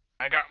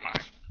 I got mine.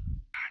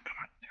 Come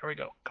on, here we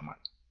go. Come on.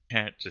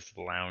 Cat just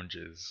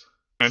lounges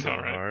I so know,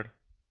 right? hard.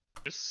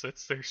 Just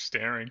sits there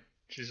staring.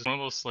 She's just one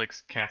of those like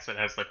cats that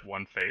has like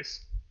one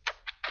face.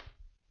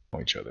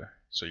 Each other.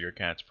 So your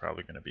cat's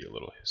probably gonna be a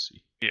little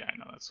hissy. Yeah, I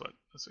know. That's what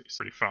he's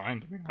pretty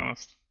fine, to be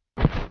honest.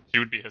 She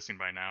would be hissing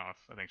by now if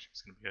I think she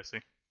was gonna be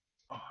hissy.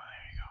 Oh,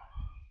 there you go.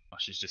 Oh,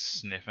 she's just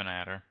sniffing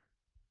at her. Is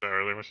that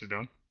really what she's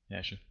doing?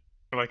 Yeah, she.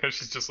 I like how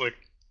she's just like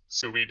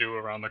Scooby-Doo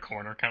around the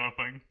corner kind of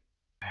thing.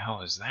 The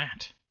hell is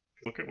that?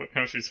 Look at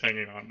how she's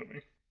hanging on to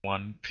me.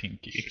 One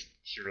pinky.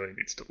 She really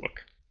needs to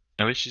look.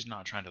 At least she's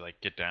not trying to like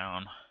get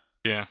down.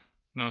 Yeah.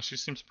 No, she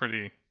seems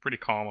pretty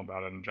calm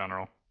about it in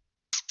general.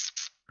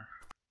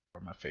 Or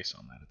my face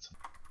on that. It's.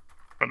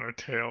 Putting her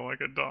tail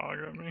like a dog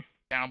at me.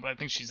 Yeah, but I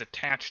think she's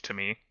attached to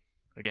me.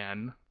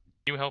 Again.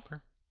 Can you help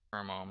her? For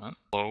a moment.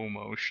 Slow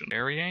motion.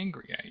 Very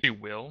angry. She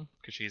will,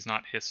 because she's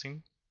not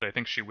hissing. But I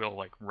think she will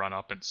like run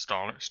up and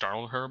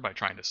startle her by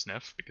trying to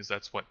sniff, because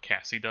that's what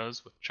Cassie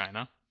does with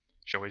China.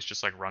 She always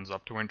just like runs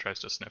up to her and tries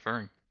to sniff her,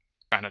 and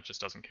China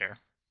just doesn't care.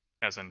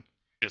 As in,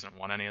 she doesn't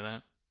want any of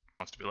that. She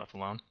wants to be left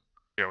alone.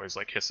 She always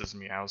like hisses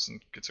and meows and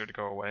gets her to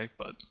go away,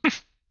 but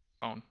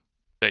phone. Is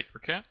that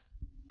your cat?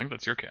 I think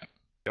that's your cat.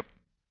 Yep.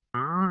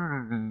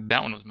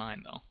 That one was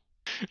mine though.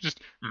 Just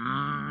go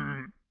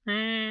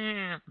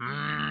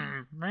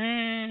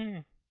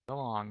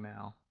along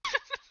now.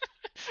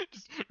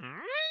 Just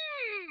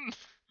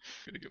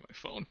gonna get my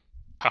phone.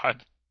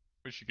 God,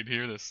 wish you could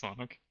hear this,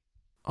 Sonic.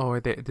 Oh,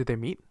 did they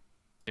meet?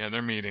 Yeah,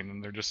 they're meeting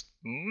and they're just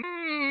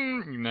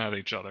at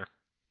each other.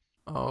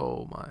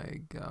 Oh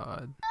my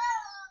god.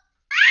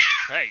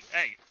 Hey,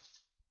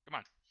 come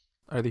on.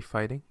 Are they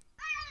fighting?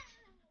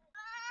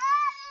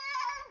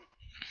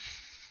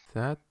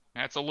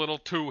 That's a little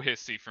too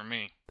hissy for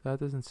me. That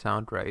doesn't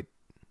sound right.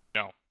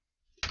 No.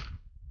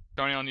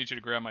 Tony, I'll need you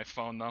to grab my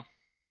phone though.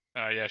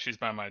 Yeah, she's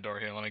by my door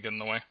here. Let me get in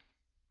the way.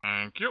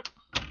 Thank you.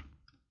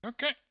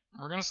 Okay,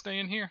 we're gonna stay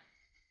in here.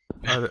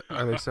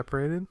 Are they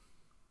separated?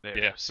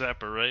 They're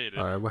separated.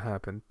 All right, what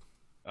happened?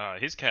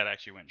 His cat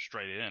actually went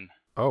straight in.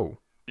 Oh.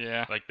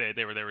 Yeah. Like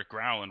they were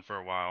growling for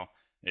a while.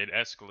 It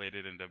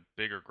escalated into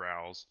bigger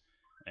growls,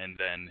 and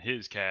then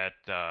his cat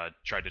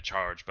tried to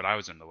charge, but I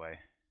was in the way.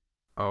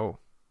 Oh.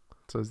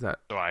 So is that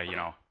So I,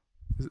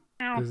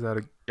 is that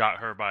a got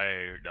her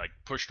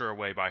pushed her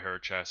away by her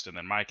chest, and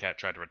then my cat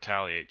tried to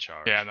retaliate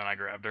charge. Yeah, and then I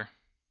grabbed her.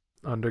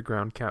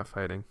 underground cat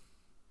fighting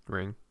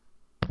ring?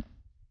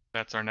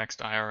 That's our next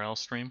IRL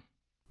stream.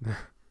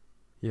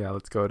 Yeah,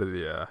 let's go to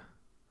the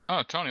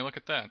Oh, Tony, look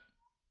at that.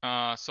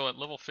 So at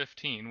level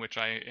 15, which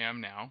I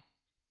am now,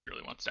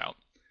 really wants out.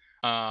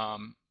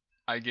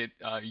 I get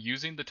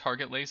using the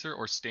target laser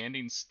or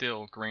standing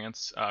still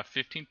grants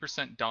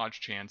 15% dodge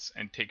chance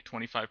and take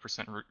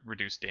 25%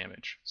 reduced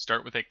damage.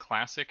 Start with a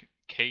classic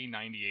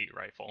K98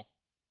 rifle,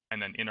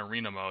 and then in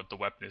arena mode, the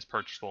weapon is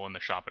purchasable in the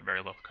shop at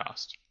very low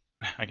cost.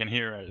 I can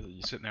hear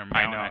you sitting there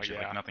I meowing know, at you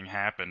yeah. like nothing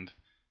happened.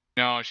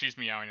 No, she's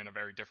meowing in a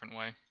very different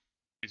way.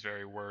 She's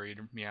very worried,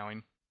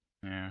 meowing.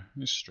 Yeah,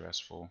 it's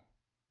stressful.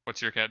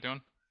 What's your cat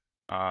doing?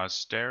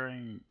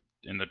 Staring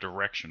in the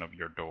direction of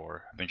your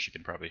door. I think she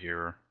can probably hear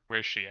her.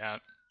 Where's she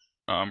at?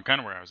 Kind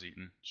of where I was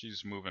eating.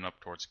 She's moving up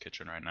towards the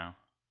kitchen right now.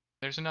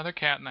 There's another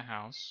cat in the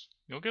house.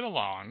 You'll get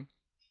along.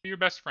 Be your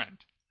best friend.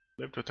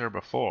 Lived with her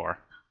before.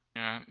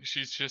 Yeah,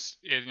 she's just,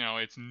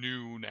 it's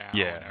new now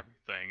Yeah. and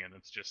everything, and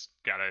it's just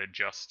gotta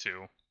adjust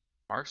to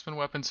Marksman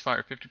weapons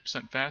fire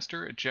 50%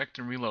 faster, eject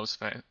and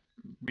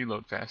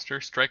reload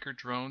faster. Striker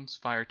drones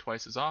fire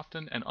twice as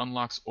often, and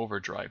unlocks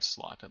overdrive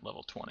slot at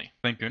level 20.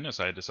 Thank goodness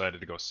I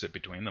decided to go sit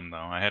between them, though.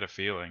 I had a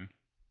feeling.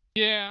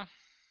 Yeah,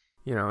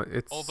 You know,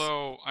 it's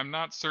although I'm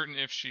not certain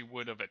if she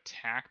would have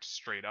attacked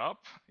straight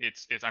up.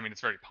 I mean,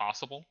 it's very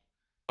possible.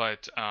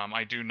 But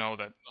I do know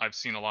that I've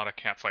seen a lot of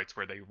cat fights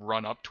where they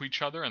run up to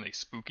each other and they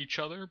spook each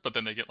other, but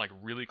then they get like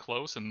really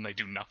close and they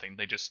do nothing.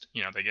 They just,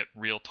 they get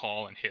real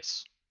tall and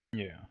hiss.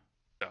 Yeah.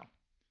 So.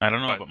 I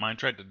don't know, but mine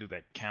tried to do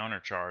that counter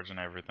charge and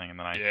everything, and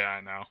then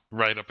I know.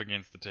 Right up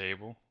against the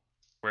table.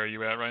 Where are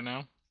you at right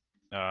now?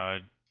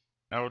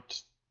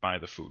 Out by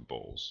the food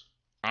bowls.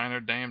 Trying her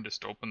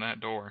damnedest to open that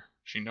door.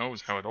 She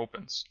knows how it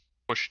opens.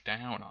 Push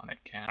down on it,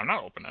 cat. I'm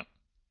not opening it.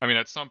 I mean,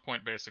 at some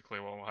point, basically,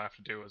 what we'll have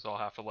to do is I'll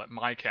have to let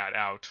my cat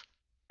out,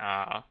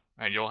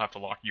 and you'll have to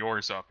lock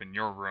yours up in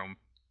your room,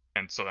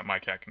 and so that my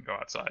cat can go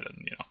outside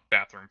and,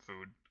 bathroom,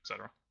 food,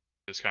 etc.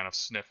 Just kind of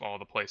sniff all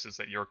the places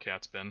that your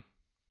cat's been.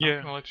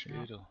 Yeah, I'll let you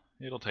know.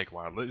 It'll take a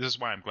while. This is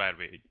why I'm glad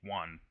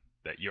one,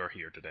 that you're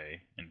here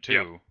today, and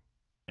two,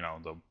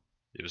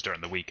 it was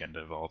during the weekend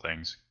of all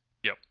things.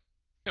 Yep.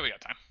 Yeah, we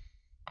got time.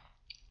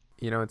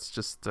 it's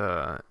just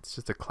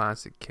a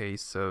classic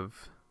case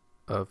of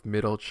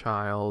middle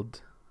child,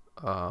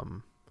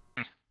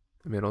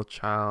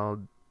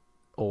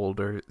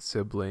 older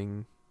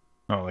sibling.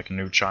 Oh, like a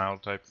new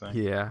child type thing.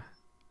 Yeah.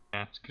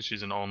 Yeah, because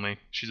she's a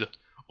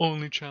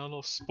only child,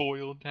 all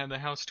spoiled, had the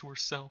house to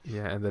herself.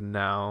 Yeah, and then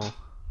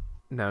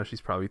now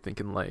she's probably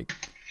thinking like,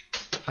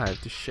 I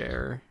have to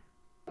share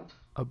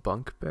a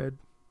bunk bed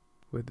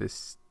with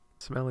this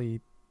smelly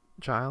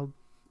child,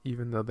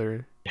 even though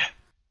they're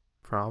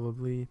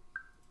probably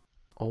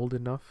old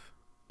enough.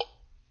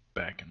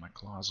 Back in my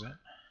closet.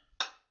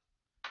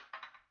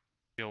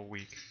 Feel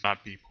weak,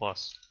 not B+.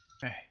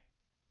 Hey,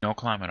 no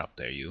climbing up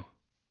there, you.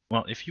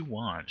 Well, if you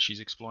want,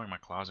 she's exploring my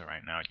closet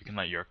right now. You can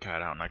let your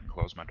cat out and I can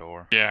close my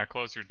door. Yeah,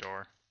 close your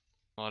door.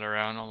 I'll let her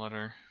out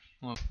and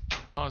I'll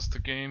pause the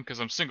game, because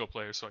I'm single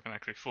player, so I can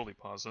actually fully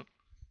pause it.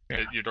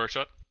 Yeah. Your door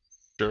shut?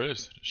 Sure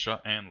is.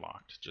 Shut and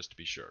locked, just to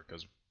be sure,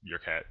 because your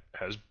cat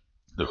has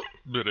been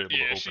able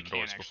to open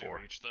doors before.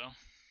 Reach, though.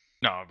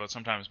 No, but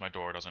sometimes my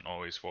door doesn't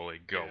always fully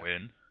go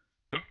in.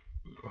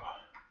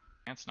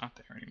 Cat's not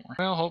there anymore.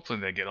 Well, hopefully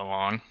they get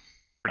along.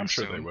 I'm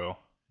sure soon. they will.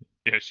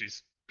 Yeah,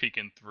 she's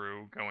peeking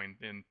through, going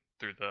in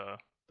through the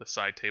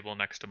side table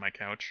next to my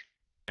couch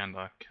and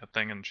the cat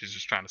thing, and she's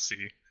just trying to see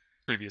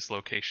previous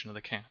location of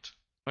the cat.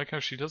 I like how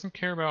she doesn't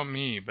care about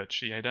me, but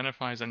she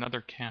identifies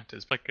another cat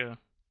as like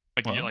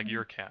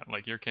your cat.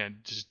 Like your cat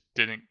just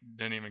didn't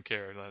even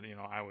care that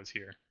I was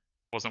here.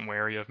 Wasn't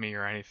wary of me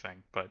or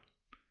anything. But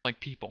like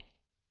people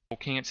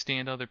can't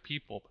stand other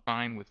people.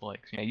 Fine with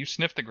you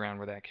sniffed the ground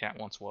where that cat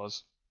once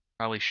was.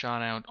 Probably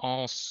shot out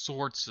all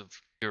sorts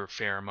of your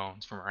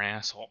pheromones from her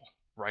asshole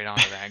right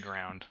onto that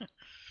ground.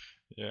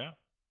 Yeah.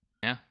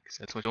 Yeah, because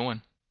that's what's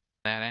going.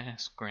 That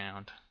ass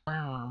ground.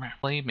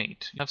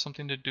 Playmate. You have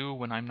something to do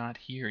when I'm not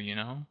here,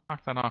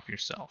 Knock that off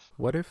yourself.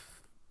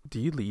 Do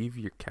you leave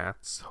your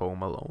cats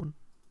home alone?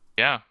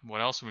 Yeah,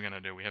 what else are we going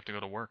to do? We have to go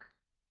to work.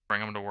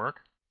 Bring them to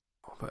work?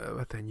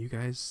 But then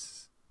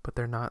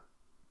they're not,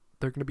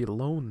 they're going to be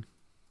alone.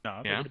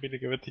 No, they're going to be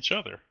together with each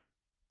other.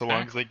 So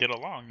long as they get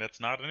along, that's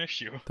not an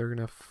issue. They're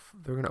gonna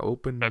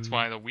open. That's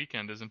why the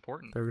weekend is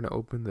important. They're gonna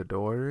open the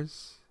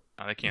doors.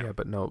 No, they can't. Yeah,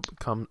 but no.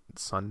 Come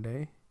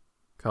Sunday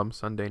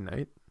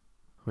night,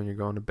 when you're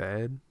going to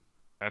bed.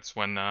 That's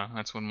when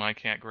my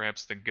cat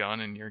grabs the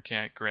gun and your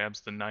cat grabs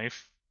the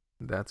knife.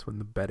 That's when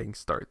the betting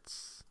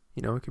starts.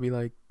 It could be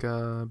like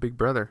Big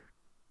Brother,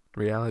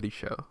 reality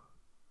show.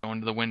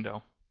 Going to the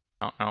window.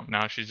 Oh,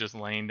 now she's just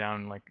laying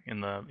down like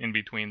in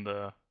between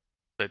the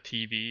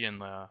TV and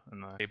the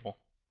table.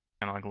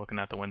 Kind of like looking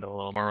out the window a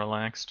little more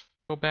relaxed.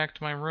 Go back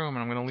to my room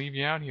and I'm going to leave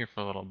you out here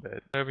for a little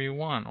bit. Whatever you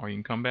want, or you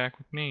can come back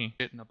with me.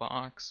 Get in a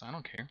box, I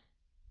don't care.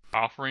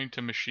 Offering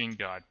to Machine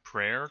God.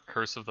 Prayer,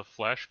 curse of the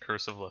flesh,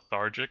 curse of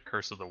lethargic,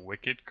 curse of the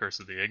wicked,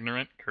 curse of the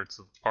ignorant, curse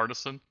of the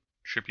partisan,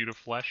 tribute of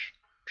flesh,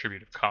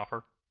 tribute of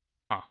copper.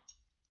 Huh.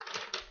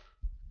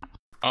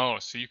 Oh,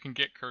 so you can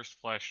get cursed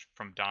flesh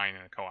from dying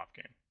in a co-op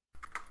game.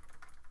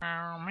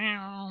 Meow,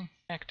 meow.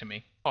 Back to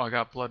me. Oh, I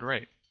got blood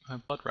right.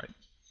 Blood right.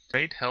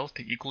 Rate health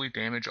to equally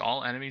damage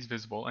all enemies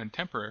visible and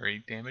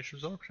temporary damage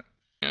absorption.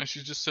 Yeah,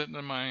 she's just sitting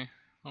on my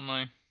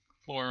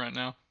floor right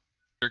now.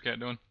 What's your cat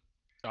doing,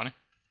 Johnny?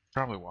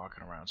 Probably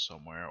walking around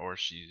somewhere, or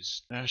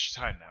she's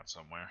hiding out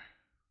somewhere.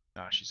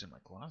 Nah, she's in my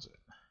closet.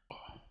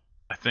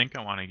 I think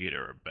I want to get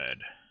her a bed.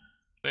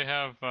 They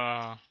have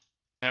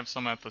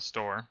some at the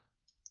store.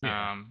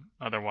 Yeah.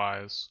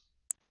 Otherwise,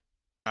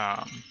 you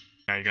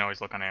can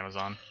always look on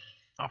Amazon.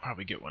 I'll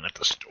probably get one at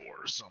the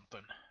store or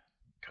something,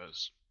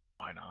 because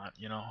why not,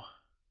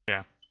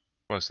 Yeah.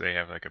 Plus, they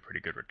have like a pretty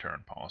good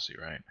return policy,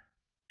 right?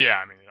 Yeah,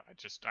 I mean,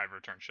 I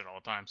return shit all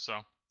the time,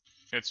 so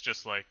it's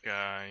just like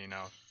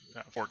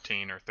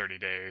 14 or 30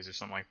 days or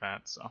something like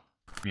that. So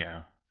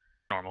yeah,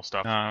 normal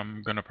stuff.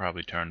 I'm gonna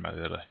probably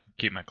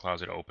keep my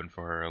closet open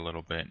for her a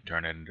little bit and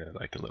turn it into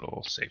like a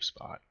little safe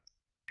spot.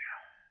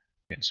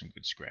 Getting some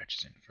good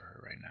scratches in for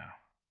her right now.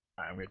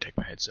 Alright, I'm gonna take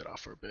my headset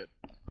off for a bit.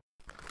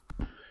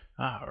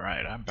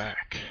 Alright, I'm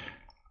back.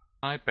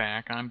 I'm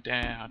back. I'm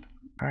Dad.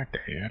 Alright,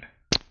 Dad.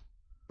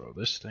 Throw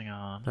this thing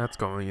on. That's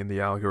going in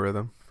the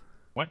algorithm.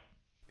 What?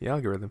 The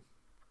algorithm.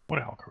 What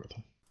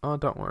algorithm? Oh,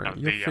 don't worry. Not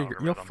You'll the figure.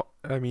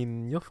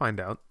 algorithm. You'll find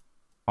out.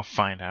 I'll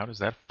find out. Is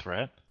that a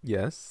threat?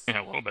 Yes.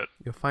 Yeah, a little bit.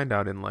 You'll find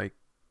out in like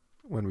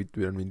when we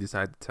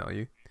decide to tell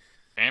you.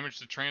 Damage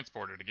the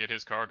transporter to get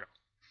his cargo.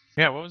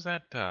 Yeah, what was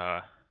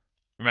that?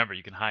 Remember,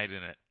 you can hide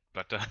in it,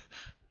 but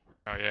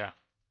Oh yeah.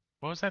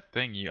 what was that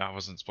thing I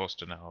wasn't supposed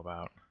to know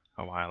about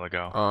a while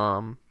ago?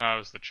 That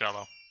was the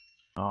cello.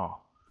 Oh,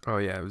 Oh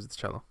yeah, it was the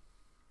cello.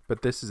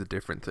 But this is a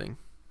different thing.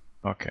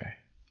 okay.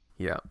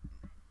 Yeah.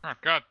 Oh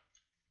god.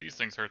 These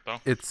things hurt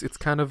though. It's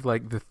kind of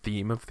like the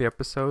theme of the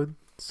episode.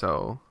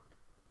 So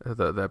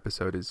the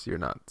episode is you're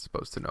not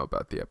supposed to know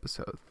about the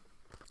episode.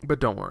 But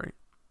don't worry.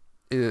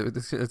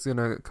 It's going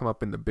to come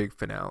up in the big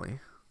finale.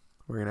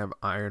 We're going to have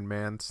Iron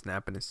Man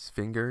snapping his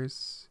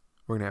fingers.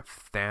 We're going to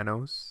have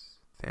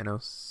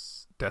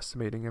Thanos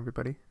decimating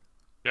everybody.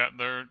 Yeah,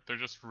 they're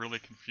just really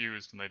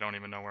confused and they don't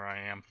even know where I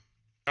am.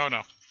 Oh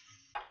no.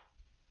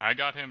 I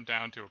got him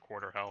down to a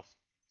quarter health.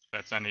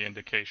 That's any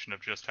indication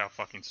of just how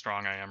fucking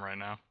strong I am right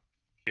now.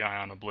 The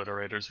Ion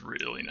Obliterator's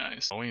really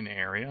nice. Glowing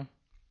area.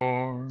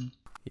 Or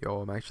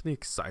Yo, I'm actually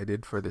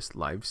excited for this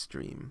live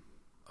stream.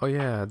 Oh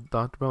yeah,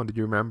 Dr. Bone, did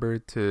you remember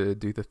to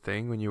do the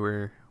thing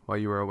while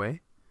you were away?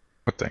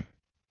 What thing?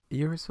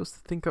 You were supposed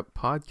to think up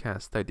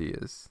podcast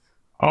ideas.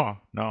 Oh,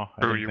 no,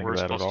 I True, didn't you think were of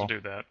that at supposed all. to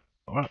do that.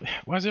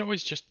 Why is it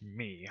always just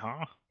me,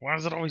 huh? Why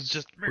is it always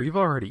just me? We've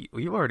already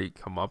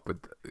come up with.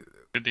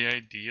 Did the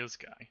ideas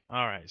guy.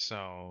 Alright,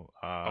 so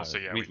Also,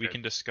 yeah, we we did.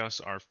 can discuss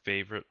our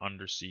favorite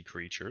undersea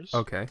creatures.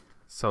 Okay,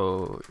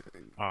 so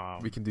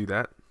we can do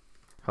that.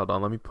 Hold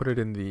on, let me put it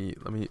in the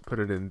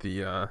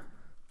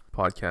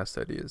podcast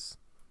ideas.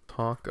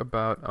 Talk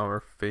about our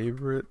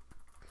favorite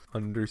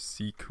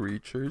undersea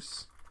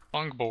creatures.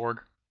 Longborg.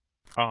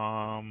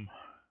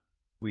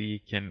 We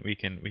can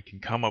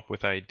come up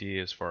with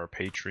ideas for our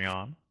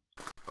Patreon.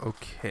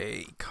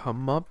 Okay,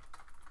 come up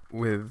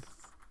with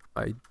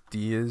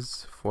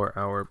ideas for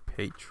our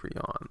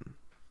Patreon.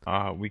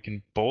 We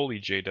can bully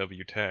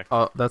JW Tech.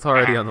 Oh, that's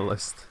already on the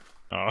list.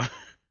 Oh.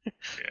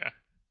 Yeah.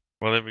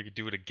 Well, then we could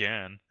do it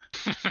again.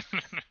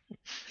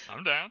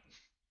 I'm down.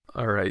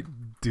 All right,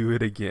 do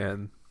it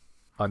again.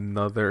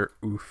 Another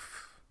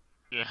oof.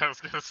 Yeah, I was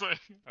gonna say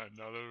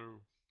another.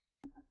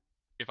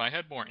 If I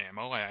had more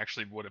ammo, I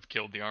actually would have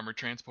killed the armored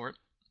transport.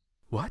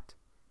 What?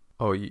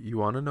 Oh, you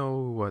want to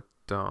know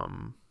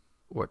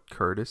what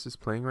Curtis is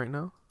playing right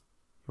now?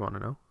 You want to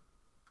know?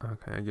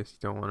 Okay, I guess you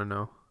don't want to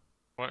know.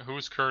 What?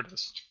 Who's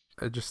Curtis?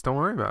 Just don't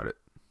worry about it.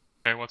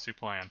 Okay, what's he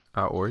playing?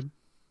 Outward.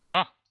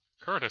 Ah,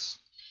 Curtis.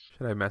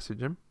 Should I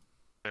message him?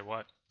 Say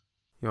what?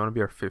 You want to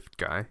be our fifth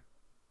guy?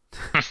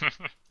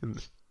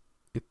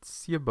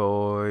 It's your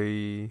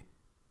boy.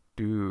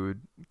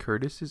 Dude,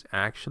 Curtis is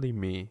actually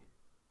me.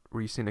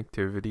 Recent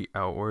activity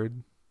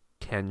outward.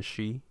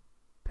 Kenshi.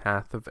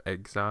 Path of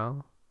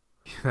Exile.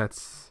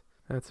 That's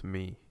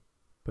me.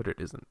 But it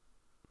isn't.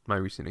 My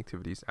recent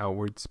activities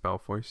outward,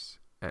 Spellforce,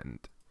 and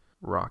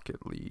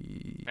Rocket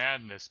League.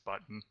 Madness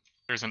button.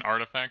 There's an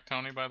artifact,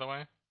 Tony, by the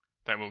way,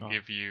 that will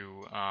give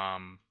you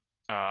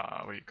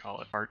what do you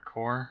call it?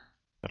 Hardcore.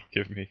 That'll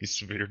give me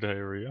severe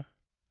diarrhea.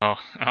 Oh,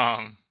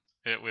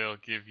 it will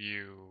give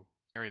you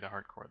carry the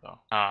hardcore though.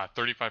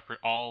 35%.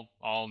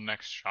 All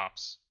next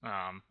shops,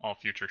 all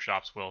future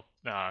shops will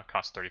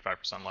cost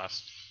 35%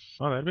 less.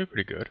 Oh, that'd be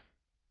pretty good.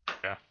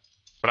 Yeah,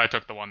 but I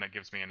took the one that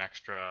gives me an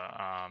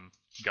extra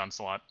gun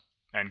slot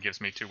and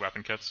gives me 2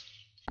 weapon kits.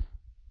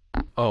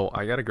 Oh,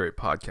 I got a great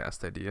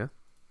podcast idea.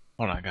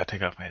 Hold on, I gotta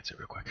take off my headset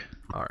real quick.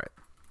 All right.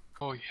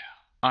 Oh yeah,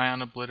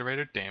 Ion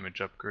Obliterator damage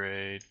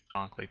upgrade,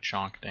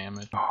 chonk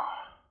damage.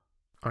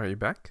 Are you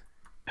back?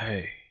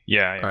 Hey.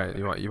 Yeah. All right.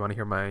 You want to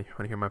hear my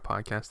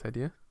podcast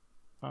idea?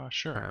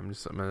 Sure. All right, I'm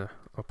gonna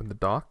open the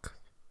doc.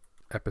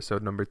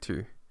 Episode number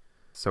 2.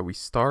 So we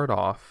start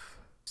off.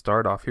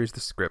 Here's the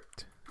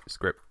script.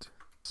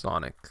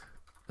 Sonic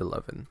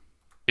 11.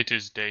 It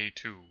is day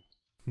 2.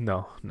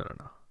 No.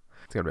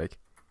 It's gonna be like,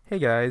 hey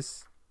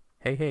guys,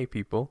 hey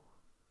people.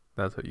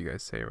 That's what you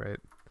guys say, right?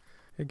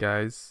 Hey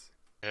guys,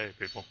 Hey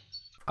people.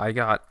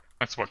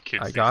 That's what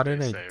kids. I got these an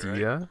days say, right?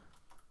 idea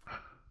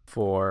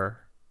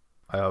for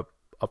a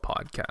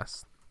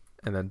podcast,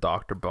 and then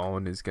Dr.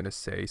 Bone is gonna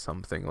say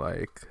something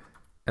like,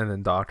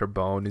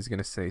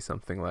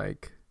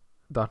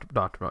 Dr.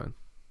 Bone,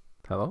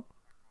 hello?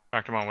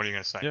 Dr. Mon, what are you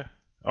gonna say? Yeah.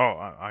 Oh,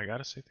 I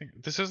gotta say things.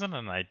 This isn't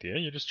an idea.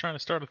 You're just trying to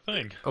start a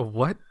thing. Oh,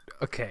 what?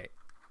 Okay,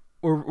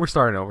 we're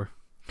starting over.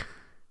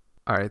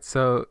 All right,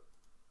 so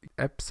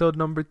episode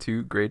number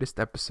 2, greatest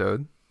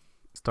episode,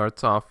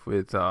 starts off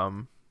with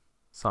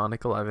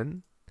Sonic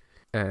 11,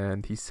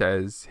 and he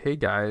says, "Hey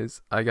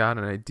guys, I got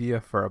an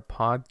idea for a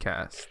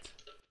podcast."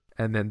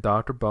 And then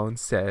Dr. Bone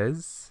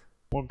says,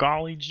 Well,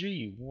 golly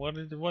gee, what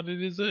is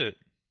it?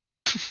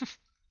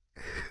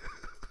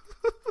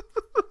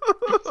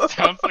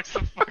 Sounds like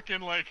some fucking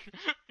fucking like,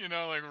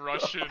 like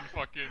Russian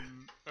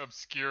fucking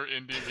obscure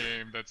indie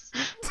game that's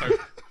like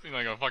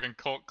a fucking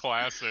cult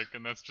classic,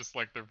 and that's just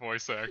like their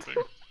voice acting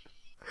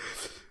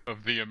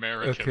of the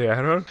American.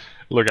 Okay,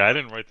 Look, I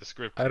didn't write the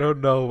script. I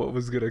don't know what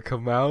was gonna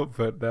come out,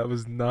 but that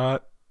was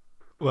not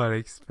what I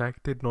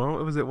expected, nor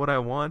was it what I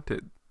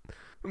wanted.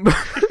 Well,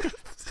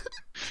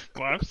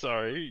 I'm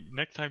sorry.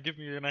 Next time, give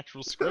me an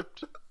actual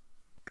script.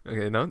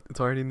 Okay, no, it's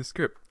already in the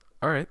script.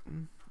 All right,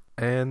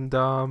 and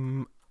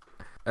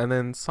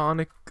then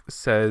Sonic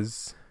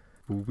says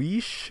we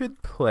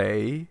should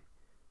play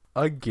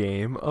a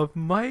game of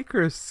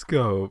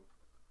Microscope.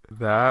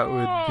 That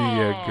would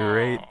be a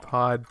great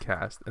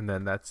podcast. And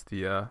then that's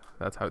how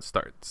it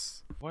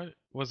starts. What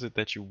was it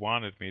that you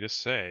wanted me to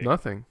say?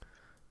 Nothing.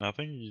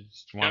 Nothing. You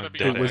just Gotta wanted be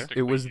dead air?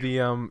 It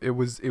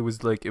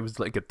was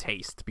like a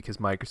taste, because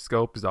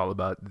Microscope is all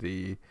about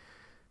the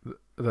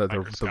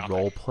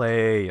role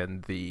play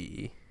and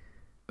the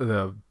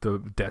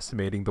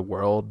decimating the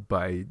world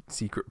by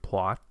secret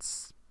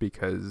plots,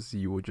 because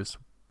you were just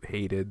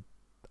hated.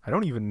 I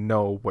don't even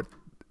know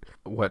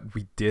what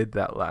we did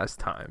that last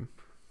time.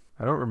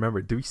 I don't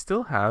remember. Do we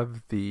still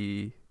have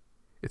the?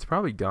 It's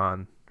probably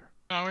gone.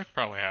 No, we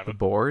probably have The it.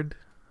 board.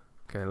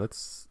 Okay,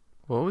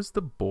 what was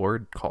the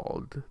board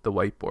called? The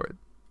whiteboard.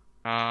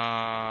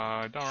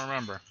 I don't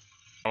remember.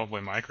 Probably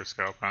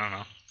Microscope. I don't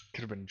know.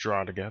 Could have been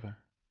draw together.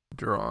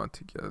 Draw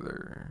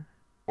together.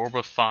 Orb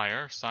of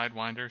Fire,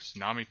 Sidewinder,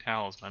 Tsunami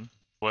Talisman,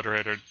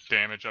 Obliterator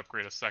damage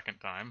upgrade a second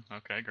time.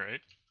 Okay,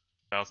 great.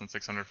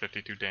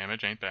 1,652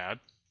 damage, ain't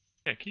bad.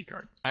 Yeah,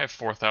 keycard. I have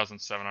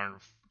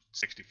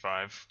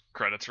 4,765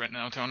 credits right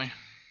now, Tony.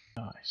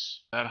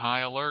 Nice. That high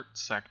alert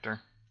sector.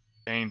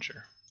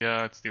 Danger.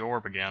 Yeah, it's the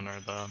orb again, or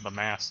the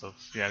mass of,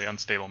 the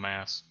unstable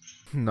mass.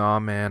 Nah,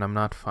 man, I'm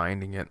not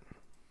finding it.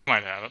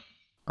 Might have it.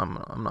 I'm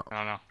not. I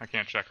don't know. I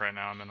can't check right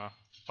now. I'm in a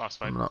boss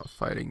fight. I'm not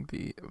finding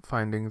the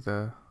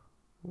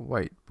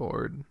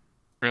whiteboard.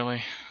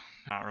 Really?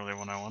 Not really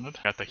what I wanted.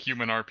 Got the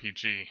human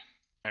RPG.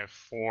 I have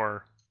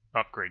 4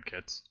 upgrade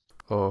kits.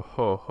 Oh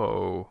ho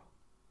ho!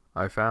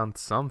 I found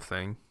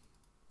something.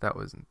 That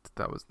wasn't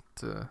supposed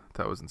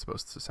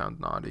to sound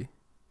naughty.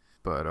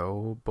 But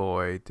oh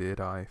boy,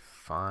 did I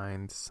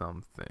find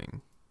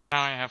something.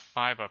 Now I have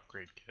 5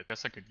 upgrade kits.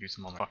 Guess I could use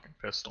them on my fucking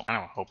pistol. I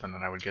was hoping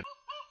that I would get.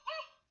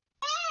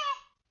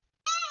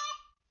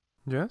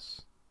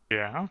 Yes?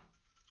 Yeah?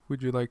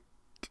 Would you like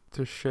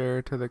to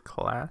share to the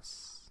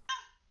class?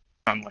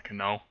 Sound like a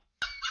no.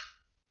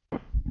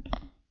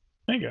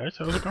 Hey guys,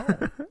 how's it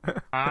going?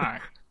 Hi.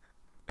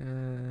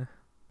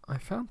 I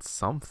found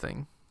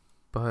something,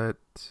 but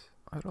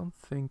I don't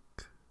think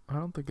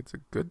it's a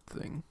good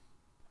thing.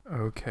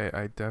 Okay,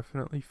 I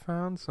definitely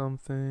found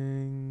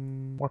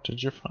something. What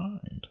did you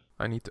find?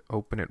 I need to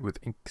open it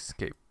with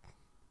Inkscape.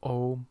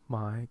 Oh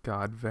my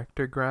god,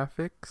 vector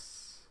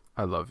graphics.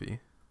 I love you.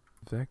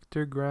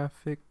 Vector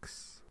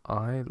graphics.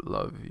 I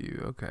love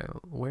you. Okay,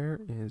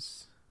 where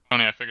is...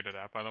 Tony, I figured it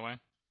out, by the way.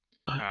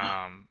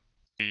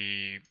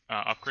 The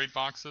upgrade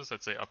boxes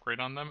that say upgrade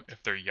on them,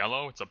 if they're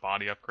yellow, it's a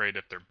body upgrade.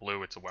 If they're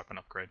blue, it's a weapon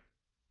upgrade.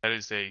 That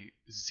is a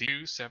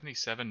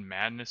Z277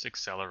 Madness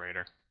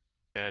Accelerator.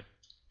 Dead.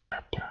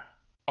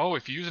 Oh,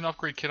 if you use an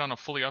upgrade kit on a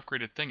fully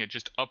upgraded thing, it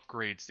just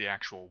upgrades the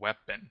actual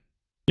weapon.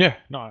 Yeah,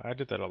 no, I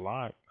did that a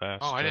lot.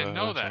 I didn't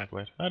know that.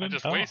 I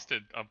just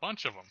wasted a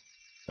bunch of them.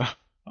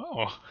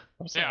 Oh,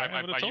 I'm sorry. Yeah,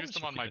 I I used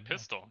them on my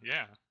pistol.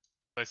 Yeah,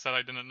 I said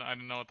I didn't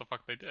know what the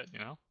fuck they did.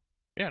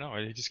 Yeah, no,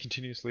 it just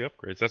continuously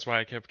upgrades. That's why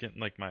I kept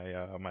getting like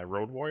my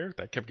Road Warrior.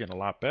 That kept getting a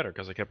lot better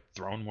because I kept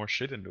throwing more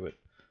shit into it.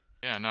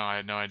 Yeah, no, I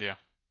had no idea.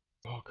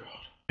 Oh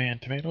god, man,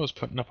 Tomato was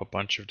putting up a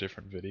bunch of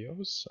different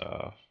videos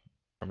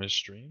from his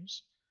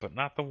streams, but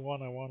not the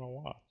one I want to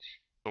watch.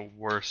 The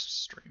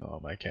worst stream. Oh,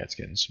 my cat's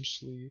getting some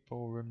sleep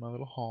over in my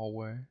little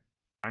hallway.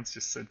 Mine's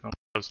just sitting on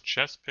those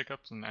chest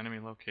pickups and enemy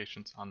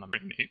locations on them.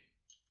 Pretty neat.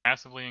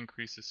 Massively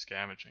increases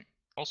scavenging.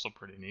 Also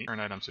pretty neat.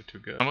 Current items are too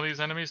good. Some of these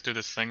enemies do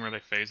this thing where they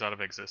phase out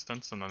of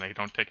existence and then they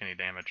don't take any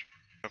damage.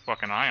 A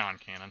fucking ion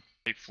cannon.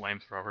 8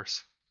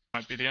 flamethrowers.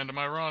 Might be the end of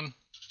my run.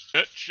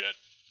 Shit.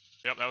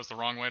 Yep, that was the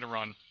wrong way to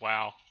run.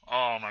 Wow.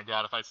 Oh my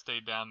god, if I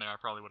stayed down there, I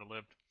probably would have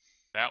lived.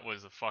 That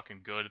was a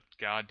fucking good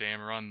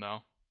goddamn run,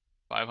 though.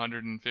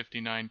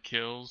 559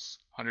 kills,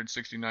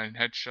 169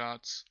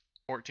 headshots,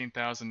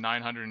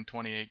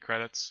 14,928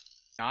 credits.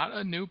 Not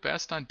a new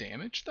best on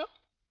damage, though?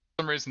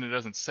 For some reason, it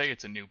doesn't say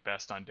it's a new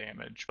best on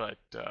damage, but,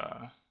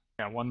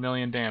 yeah, 1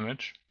 million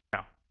damage. No.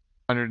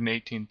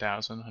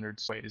 118,000.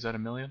 Wait, is that a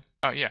million?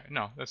 Oh, yeah,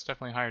 no, that's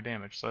definitely higher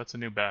damage, so that's a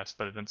new best,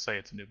 but it didn't say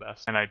it's a new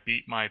best. And I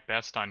beat my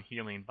best on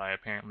healing by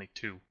apparently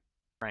 2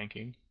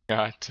 ranking.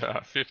 Got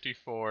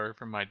 54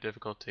 for my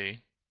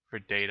difficulty for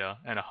data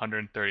and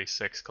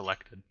 136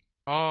 collected.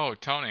 Oh,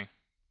 Tony.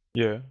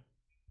 Yeah.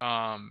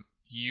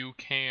 You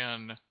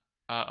can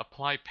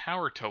apply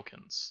power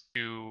tokens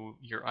to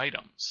your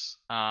items.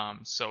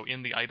 So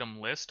in the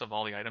item list of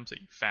all the items that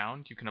you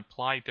found, you can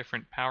apply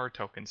different power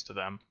tokens to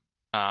them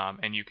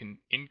And you can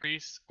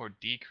increase or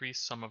decrease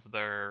some of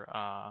their,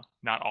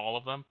 not all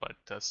of them,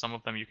 but some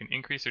of them you can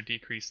increase or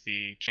decrease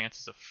the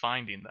chances of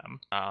finding them,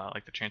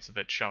 like the chance of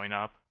it showing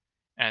up.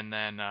 And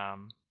then you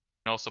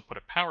can also put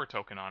a power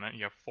token on it.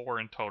 You have 4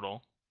 in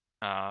total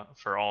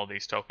for all of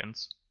these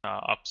tokens,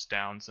 ups,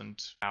 downs,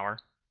 and power.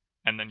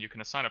 And then you can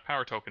assign a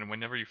power token, and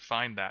whenever you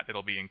find that,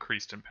 it'll be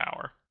increased in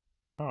power.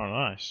 Oh,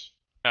 nice.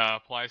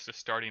 Applies to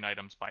starting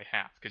items by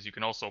half, because you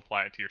can also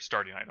apply it to your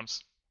starting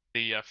items.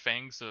 The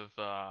Fangs of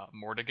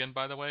Mordegon,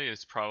 by the way,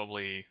 is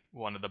probably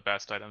one of the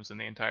best items in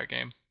the entire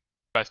game.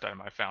 Best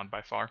item I've found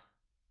by far.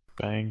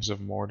 Fangs of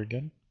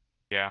Mordegon?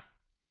 Yeah.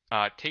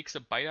 Takes a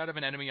bite out of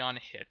an enemy on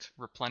hit,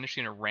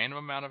 replenishing a random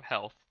amount of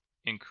health,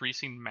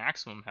 increasing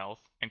maximum health,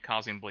 and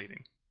causing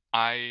bleeding.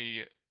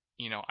 I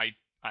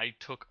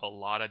took a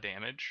lot of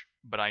damage,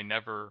 but I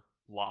never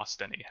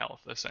lost any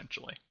health,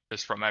 essentially.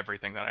 Just from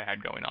everything that I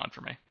had going on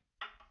for me.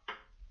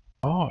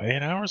 Oh,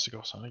 8 hours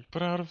ago, Sonic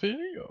put out a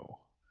video.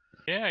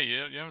 Yeah,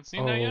 you haven't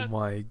seen that yet? Oh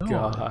my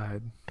No.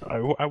 god.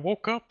 I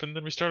woke up and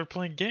then we started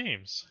playing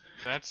games.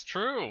 That's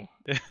true.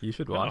 You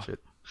should watch it.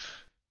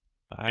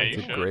 I Yeah, It's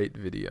you a should. great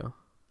video.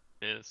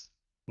 It is.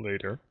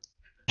 later.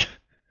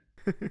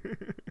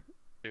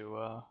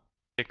 To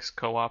fix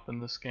co-op in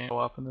this game.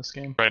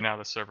 Right now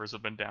the servers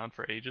have been down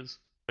for ages.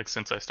 Like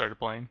since I started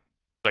playing.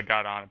 I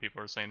got on and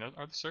people were saying,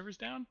 "Are the servers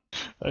down?"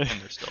 And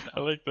they're still I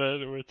down. like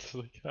that where it's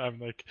like I'm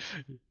like,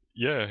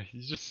 yeah,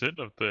 he's just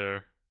sitting up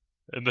there,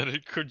 and then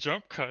it could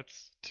jump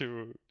cuts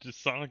to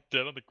just Sonic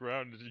dead on the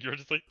ground, and you're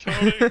just like,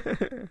 Tony.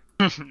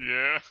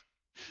 Yeah.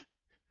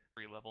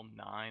 Free level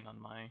 9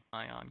 on my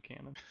ion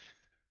cannon.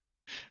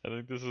 I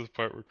think this is the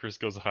part where Chris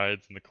goes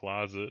hides in the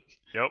closet.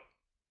 Yep.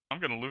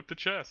 I'm gonna loot the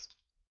chest.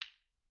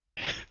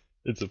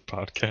 It's a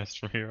podcast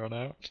from here on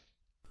out.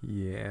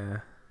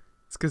 Yeah.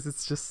 It's because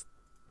it's just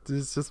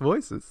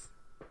voices.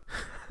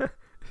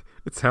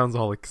 It sounds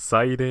all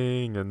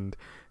exciting and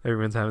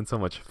everyone's having so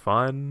much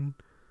fun.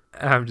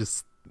 I'm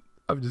just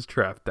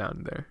trapped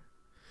down there.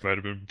 Might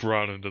have been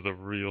brought into the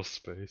real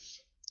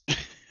space. I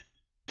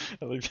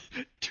like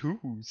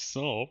 2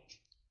 solved.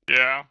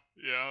 Yeah,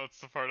 that's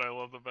the part I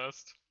love the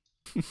best.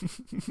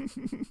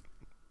 It's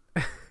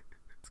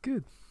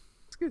good.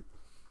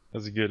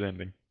 That's a good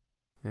ending.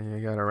 Yeah, I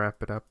gotta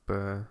wrap it up.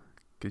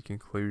 Good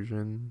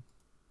conclusion.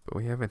 But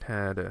we haven't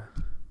had a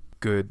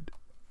good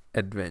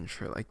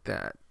adventure like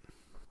that.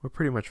 We're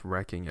pretty much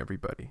wrecking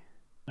everybody.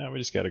 Now we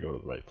just gotta go to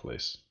the right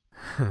place.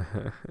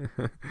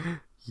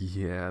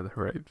 Yeah, the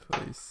right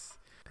place.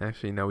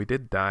 Actually, no, we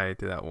did die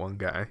to that one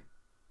guy.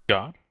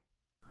 God?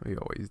 We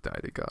always die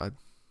to God.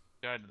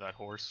 Yeah, I did that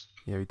horse.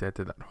 Yeah, we died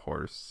to that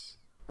horse.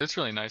 It's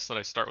really nice that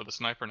I start with a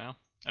sniper now,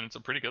 and it's a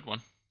pretty good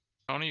one.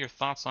 Tony, your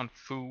thoughts on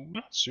food?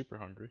 Not super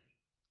hungry.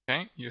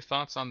 Okay, your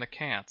thoughts on the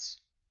cats?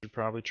 Should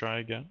probably try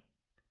again.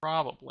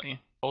 Probably.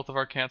 Both of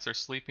our cats are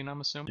sleeping, I'm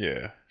assuming?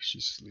 Yeah,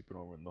 she's sleeping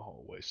over in the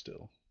hallway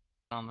still.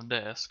 On the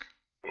desk.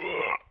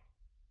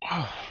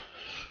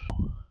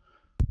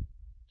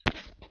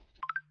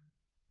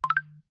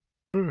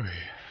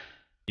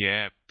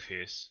 Yeah,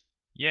 piss.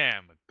 Yeah,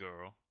 I'm a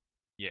girl.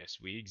 Yes,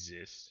 we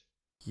exist.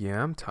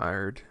 Yeah, I'm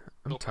tired.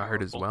 I'm So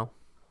tired as powerful. well.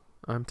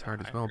 I'm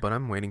tired as well, but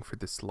I'm waiting for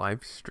this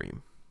live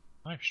stream.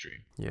 Live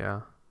stream.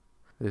 Yeah.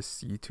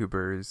 This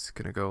YouTuber is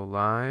gonna go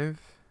live.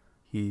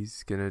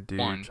 He's gonna do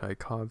One.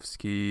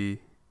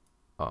 Tchaikovsky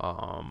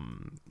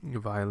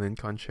Violin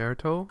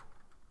Concerto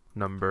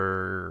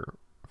number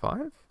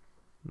 5?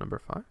 Number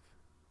 5?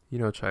 You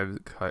know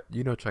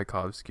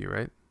Tchaikovsky,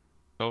 right?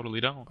 Totally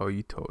don't. Oh,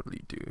 you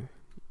totally do.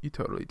 You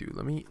totally do.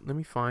 Let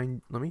me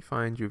find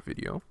your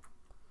video.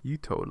 You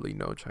totally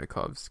know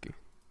Tchaikovsky.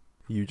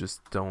 You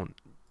just don't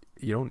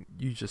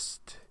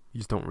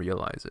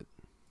realize it.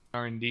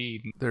 Are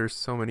indeed. There's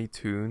so many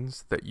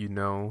tunes that you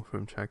know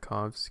from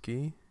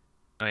Tchaikovsky.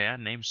 Oh yeah,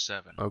 name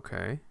 7.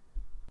 Okay.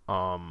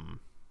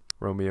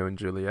 Romeo and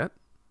Juliet.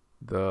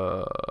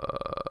 The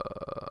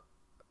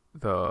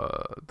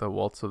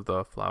Waltz of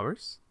the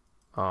Flowers.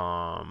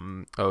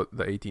 The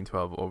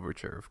 1812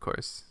 Overture, of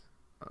course.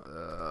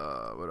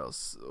 What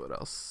else?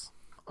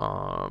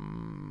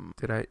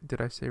 Did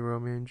I say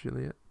Romeo and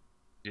Juliet?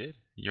 Good.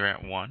 You're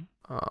at 1.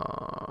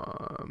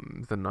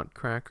 The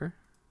Nutcracker.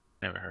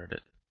 Never heard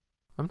it.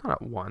 I'm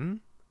not at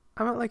 1.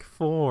 I'm at like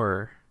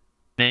 4.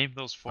 Name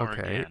those 4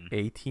 Okay, again.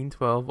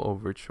 1812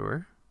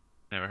 Overture.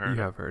 Never heard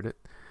You it. have heard it.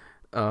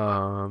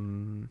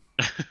 Okay.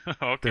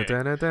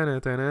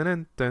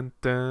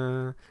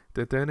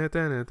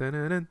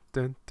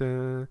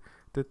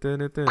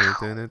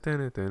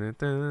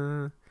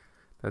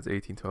 That's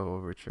 1812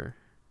 Overture.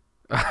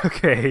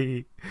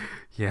 Okay.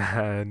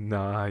 Yeah,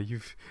 nah,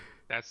 you've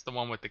That's the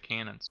one with the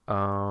cannons.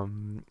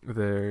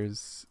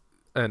 there's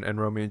and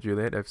Romeo and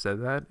Juliet, I've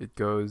said that. It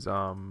goes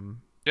no.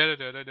 Let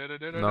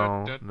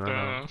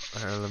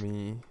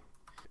me.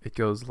 It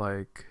goes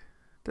like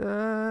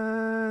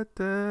da,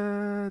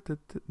 da, da, da.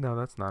 No,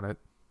 that's not it.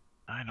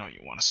 I know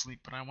you want to sleep,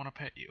 but I want to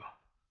pet you.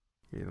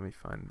 Here, let me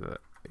find the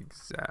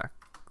exact.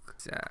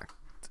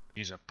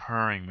 He's a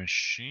purring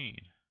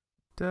machine.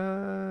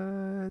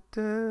 Da,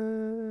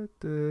 da,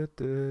 da,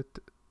 da,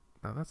 da.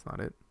 No, that's not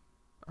it.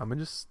 I'm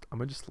gonna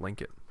just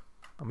link it.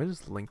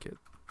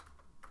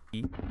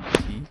 ET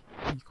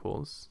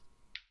equals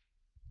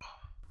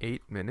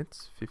 8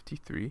 minutes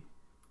 53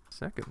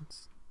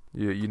 seconds.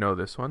 You know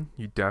this one?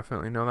 You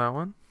definitely know that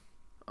one?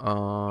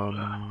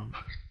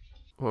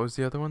 What was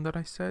the other one that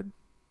I said?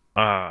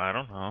 I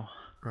don't know.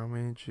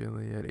 Romeo and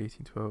Juliet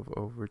 1812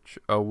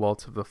 Overture. Oh,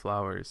 Waltz of the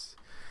Flowers.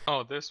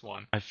 Oh, this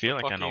one. I feel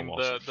The like I know fucking-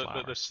 Waltz of the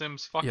Flowers.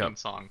 Sims fucking Yep.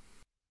 song.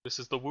 This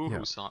is the woohoo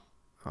Yep. song.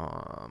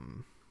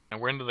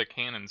 And where do the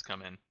cannons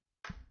come in?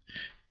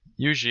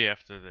 Usually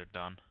after they're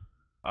done.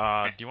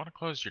 Do you want to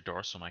close your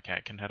door so my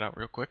cat can head out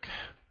real quick?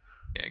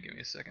 Yeah, give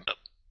me a second.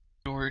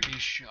 Door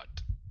is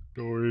shut.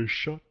 Door is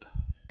shut.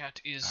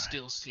 Cat is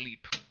still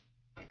asleep.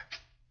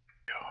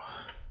 Go.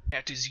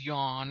 Cat is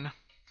yawn.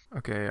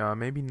 Okay,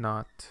 maybe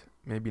not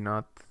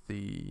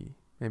the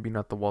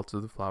Waltz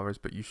of the Flowers,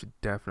 but you should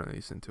definitely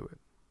listen to it.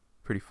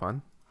 Pretty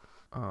fun.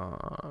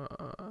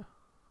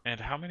 And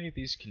how many of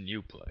these can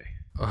you play?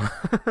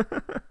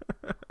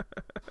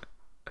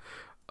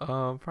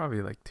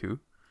 Probably like 2.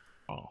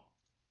 Oh.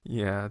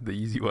 Yeah, the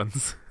easy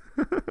ones.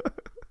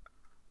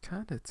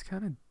 It's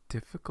kind of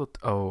difficult.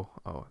 Oh,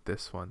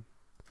 this one.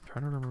 I'm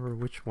trying to remember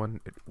which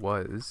one it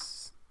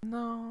was.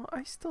 No,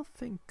 I still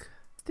think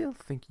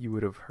you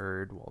would have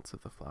heard Waltz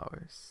of the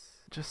Flowers.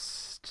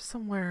 Just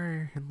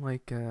somewhere in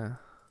like in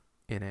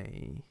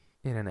an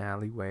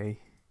alleyway,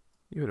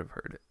 you would have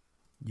heard it.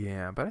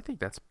 Yeah, but I think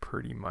that's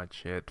pretty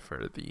much it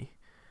for the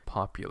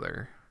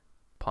popular.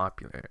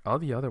 All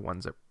the other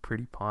ones are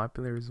pretty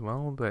popular as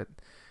well, but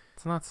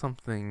it's not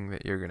something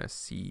that you're gonna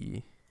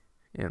see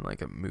in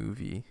like a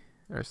movie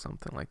or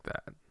something like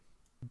that.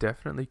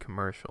 Definitely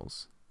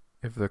commercials.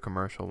 If the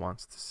commercial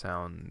wants to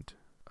sound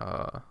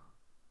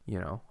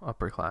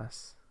upper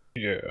class.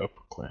 Yeah,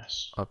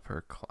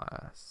 upper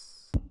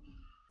class.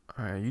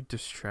 Alright, you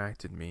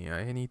distracted me.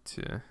 I need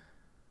to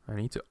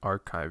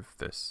archive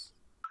this.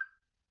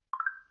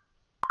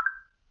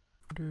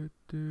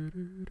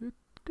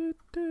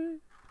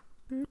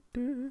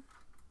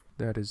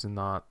 That is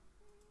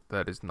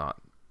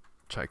not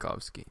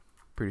Tchaikovsky.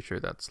 Pretty sure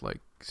that's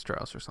like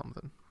Strauss or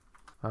something.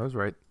 I was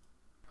right.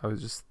 I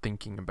was just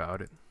thinking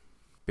about it.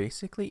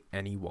 Basically,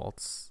 any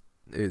waltz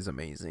is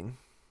amazing.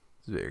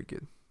 It's very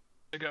good.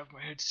 I got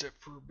my headset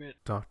for a bit.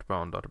 Dr.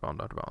 Brown.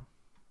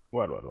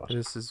 What?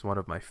 This is one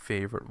of my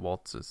favorite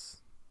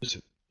waltzes. Is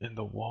it in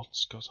the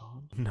waltz goes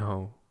on?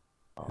 No,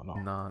 Oh no.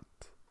 not.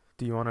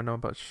 Do you want to know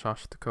about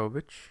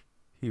Shostakovich?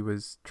 He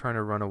was trying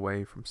to run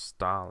away from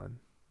Stalin.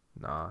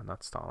 Nah,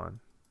 not Stalin.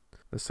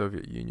 The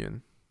Soviet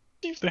Union.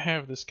 See if they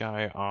have this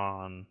guy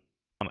on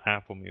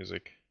Apple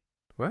Music.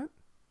 What?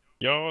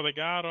 Yo, they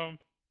got him.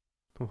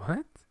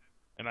 What?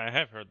 And I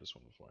have heard this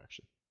one before,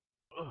 actually.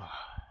 Ugh.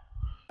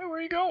 Hey, where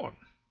are you going?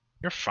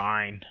 You're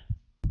fine.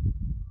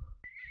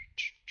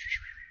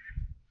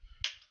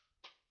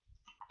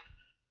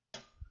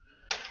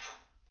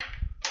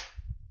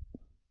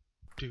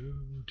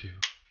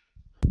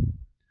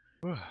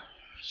 Ugh.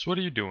 So what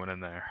are you doing in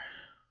there?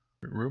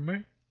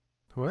 Roommate?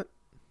 What?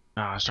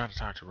 No, I was trying to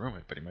talk to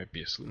roommate, but he might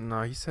be asleep.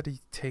 No, he said he'd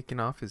taken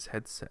off his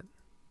headset.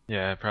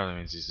 Yeah, it probably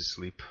means he's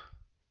asleep.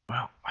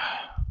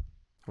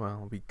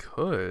 Well, we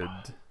could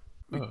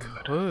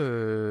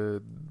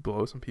Good.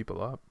 blow some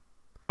people up.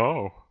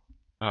 Oh.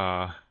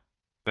 That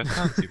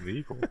sounds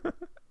illegal.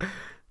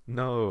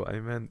 No, I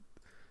meant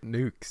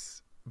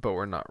nukes, but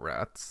we're not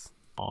rats.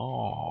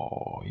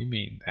 Oh, you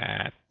mean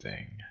that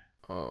thing.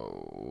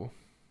 Oh.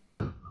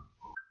 Oh,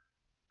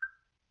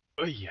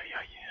 yeah.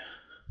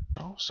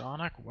 Oh,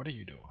 Sonic, what are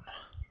you doing?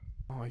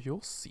 Oh,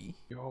 you'll see.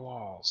 You'll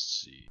all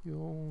see.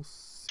 You'll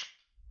see.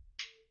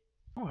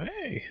 Oh,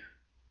 hey.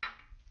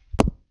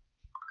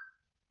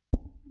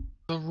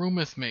 The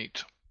roometh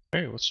mate.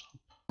 Hey, what's up?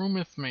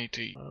 Roometh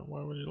matey.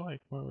 What would you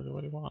like? What do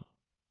you want?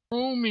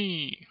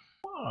 Roomie.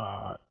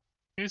 What?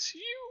 It's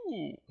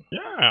you.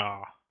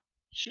 Yeah.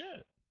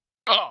 Shit.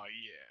 Oh,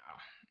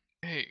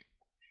 yeah. Hey.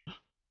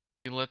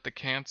 You let the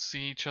cats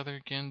see each other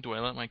again? Do I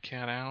let my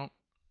cat out?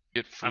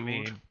 Get food? I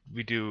mean,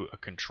 we do a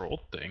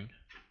controlled thing.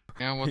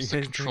 Yeah, what's You the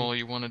guys control doing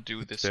you want to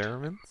do this time?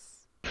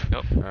 Experiments?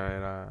 Yep.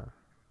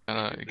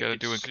 Alright, You gotta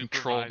do a It's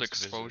controlled supervised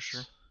exposure.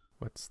 visits.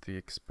 what's the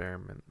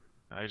experiment?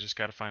 I just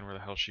gotta find where the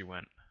hell she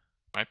went.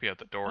 Might be at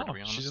the door, to Oh,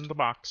 be honest. she's in the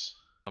box.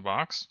 The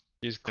box?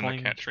 She's In the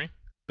claimed cat tree?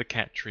 the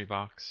cat tree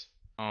box.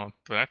 Oh,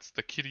 that's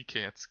the kitty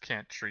cat's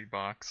cat tree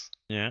box.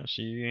 Yeah,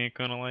 she ain't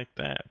gonna like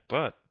that.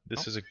 But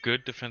this is a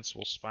good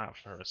defensible spot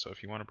for her, so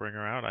if you want to bring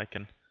her out, I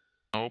can.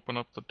 Open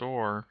up the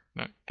door.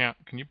 No, yeah,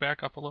 can you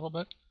back up a little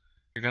bit?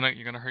 You're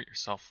gonna hurt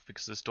yourself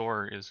because this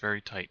door is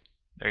very tight.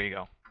 There you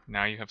go.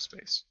 Now you have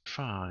space.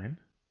 Fine.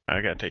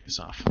 I gotta take this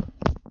off.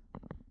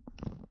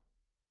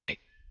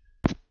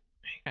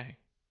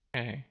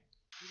 Hey.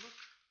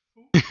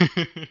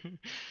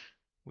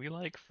 We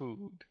like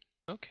food.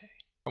 Okay.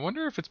 I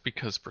wonder if it's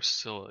because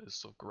Priscilla is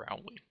so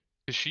growly.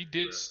 Because she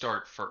did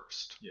start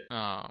first. Yeah.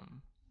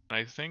 And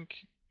I think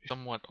she's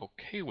somewhat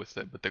okay with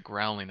it, but the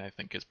growling I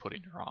think is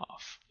putting her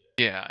off.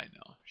 Yeah, I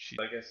know. She.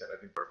 Like I said, I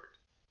think perfect.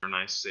 They're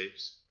nice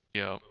safes.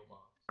 Yeah.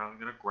 I'm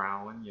gonna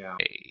growl and yell.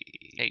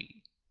 Hey,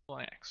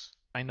 relax.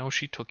 I know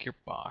she took your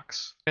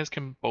box. You guys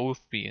can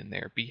both be in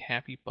there. Be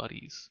happy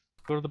buddies.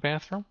 Go to the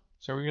bathroom?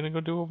 Is that what you're gonna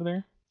go do over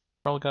there?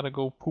 Probably gotta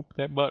go poop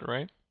that butt,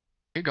 right?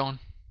 You're going.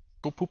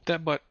 Go poop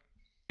that butt.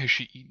 Has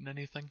she eaten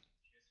anything?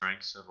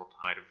 Drank several times.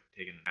 Might have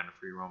taken kind of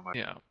free roam by.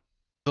 Yeah.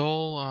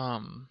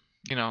 They'll,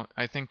 you know,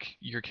 I think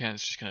your cat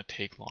is just gonna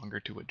take longer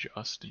to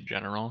adjust in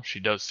general. She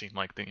does seem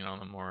like the, you know,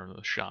 the more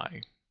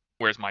shy.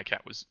 Whereas my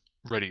cat was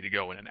ready to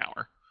go in an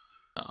hour.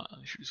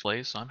 She was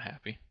plays, so I'm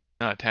happy.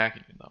 Not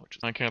attacking you though, which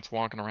is my cat's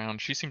walking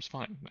around. She seems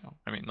fine now.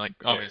 I mean, like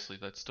obviously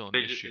that's still an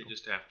issue. They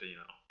just have to, you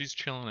know. She's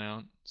chilling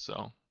out,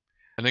 so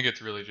I think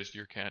it's really just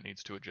your cat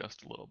needs to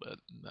adjust a little bit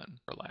and then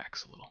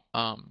relax a little.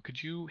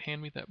 Could you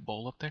hand me that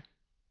bowl up there?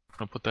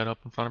 I'll put that up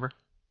in front of her.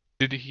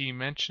 Did he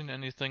mention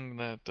anything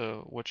that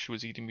what she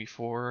was eating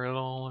before at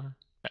all? Or?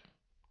 Yeah.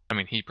 I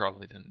mean, he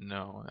probably didn't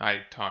know. I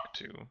talked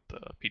to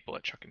the people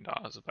at Chuck and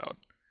Dawes about,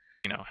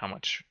 you know, how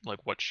much, like,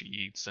 what she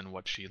eats and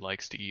what she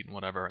likes to eat and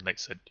whatever, and they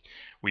said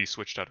we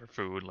switched out her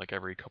food like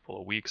every couple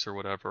of weeks or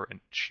whatever, and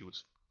she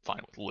was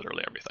fine with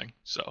literally everything.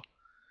 So,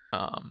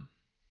 yeah,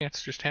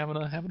 it's just having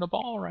a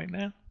ball right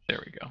now.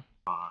 There we go.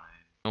 Fine.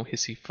 No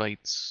hissy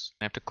fights.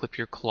 I have to clip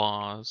your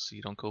claws so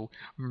you don't go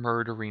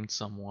murdering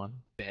someone.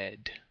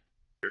 Bed.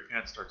 Your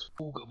cat starts.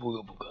 Ooga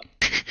booga booga.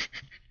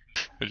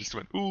 I just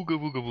went ooga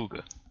booga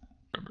booga.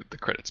 Remember the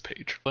credits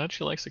page. Glad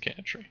she likes the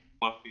cat tree.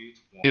 Fluffy.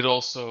 It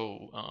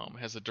also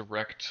has a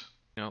direct,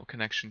 you know,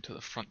 connection to the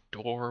front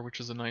door,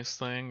 which is a nice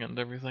thing and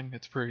everything.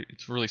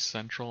 It's really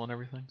central and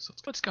everything. So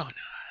what's going on?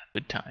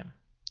 Good time.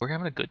 We're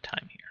having a good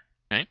time here,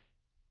 right?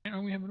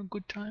 Are we having a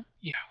good time?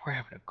 Yeah, we're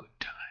having a good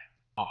time.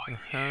 Oh We're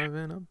yeah.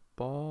 having a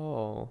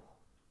ball.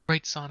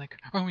 Right, Sonic?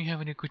 Are we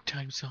having a good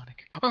time,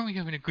 Sonic? Are we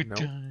having a good Nope.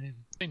 time?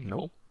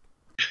 Nope.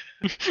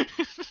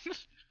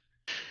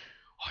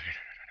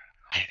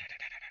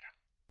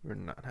 We're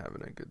not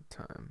having a good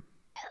time.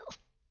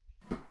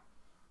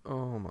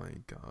 Oh my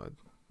god.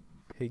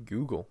 Hey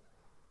Google,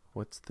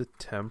 what's the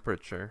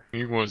temperature?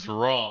 He was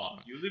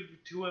wrong. You live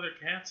with two other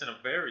cats in a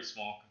very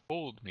small.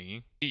 Told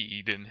me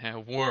he didn't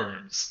have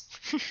worms.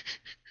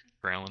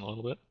 Growling a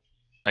little bit.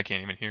 I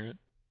can't even hear it.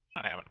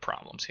 Not having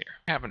problems here.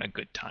 Having a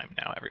good time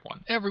now,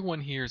 everyone.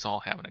 Everyone here is all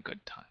having a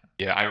good time.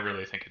 Yeah, I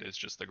really think it is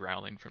just the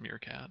growling from your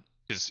cat.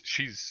 Because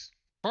she's,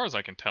 as far as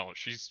I can tell,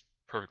 she's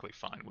perfectly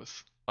fine with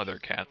other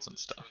cats and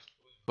stuff.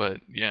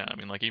 But yeah, I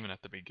mean, like even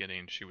at the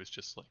beginning, she was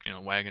just like, you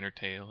know, wagging her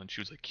tail, and she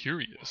was like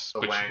curious,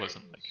 but she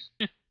wasn't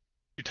like.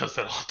 She does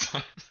that all the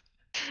time.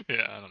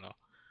 Yeah, I don't know.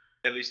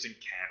 At least in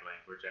cat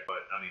language, but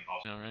I mean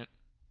also. All right.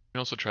 We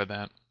also tried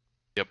that.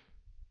 Yep.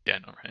 Yeah,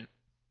 no, right.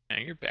 Yeah,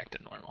 you're back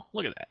to normal.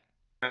 Look at that.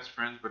 Best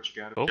friends, but you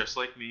gotta Oh. just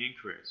like me and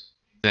Chris.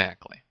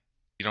 Exactly.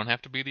 You don't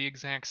have to be the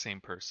exact same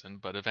person,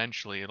 but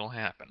eventually it'll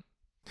happen.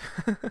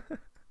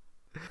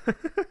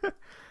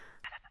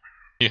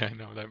 Yeah, I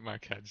know that my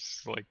cat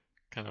just like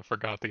kind of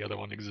forgot the other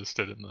one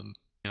existed, and then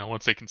you know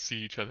once they can see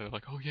each other, they're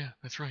like, oh yeah,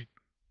 that's right,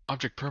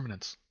 object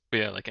permanence. But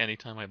yeah, like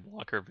anytime I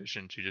block her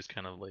vision, she just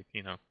kind of like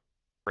you know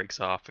breaks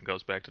off and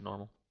goes back to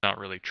normal. Not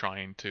really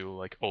trying to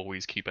like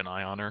always keep an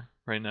eye on her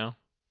right now.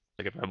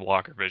 Like if I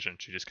block her vision,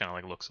 she just kind of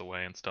like looks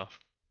away and stuff.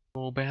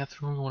 Oh,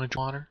 bathroom, you want to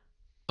drink water?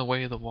 The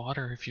way of the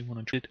water, if you want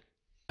to drink it.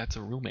 That's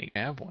a roommate. I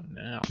have one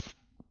now.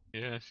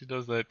 Yeah, she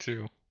does that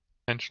too.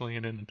 Intentionally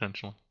and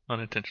unintentionally.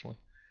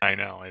 I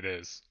know, it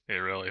is. It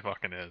really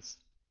fucking is.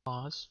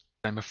 Claws?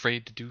 I'm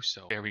afraid to do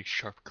so. Very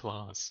sharp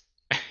claws.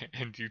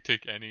 And you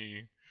take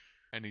any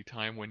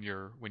time when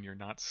you're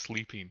not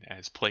sleeping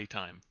as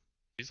playtime.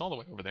 She's all the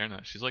way over there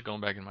now. She's like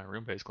going back in my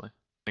room basically.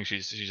 I think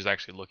she's just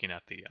actually looking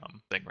at the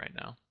thing right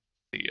now.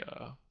 The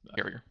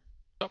carrier.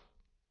 So,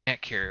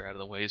 cat carrier out of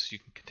the way so you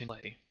can continue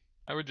to play.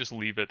 I would just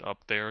leave it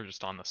up there,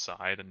 just on the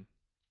side, and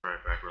Right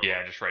back.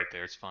 yeah, just right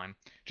there. It's fine.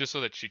 Just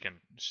so that she can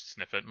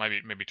sniff it.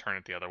 Maybe turn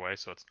it the other way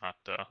so it's not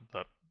that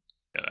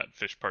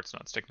fish part's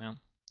not sticking out.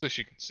 So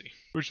she can see.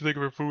 What you think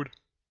of her food?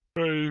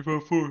 Hey,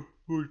 food.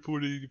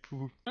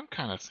 I'm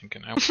kind of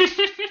thinking I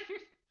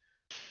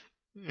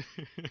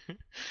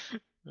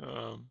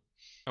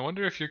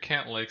wonder if your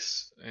cat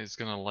is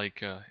gonna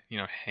like you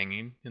know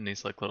hanging in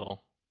these like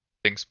little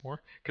things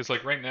more. Because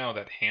like right now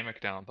that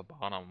hammock down at the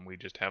bottom we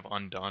just have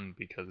undone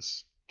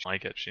because she didn't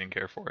like it. She didn't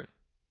care for it.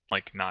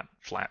 Like not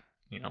flat,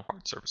 you know,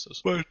 hard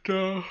surfaces. But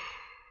yeah,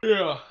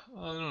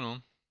 I don't know.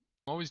 I'm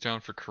always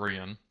down for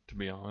Korean, to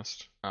be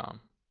honest.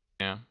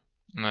 Yeah.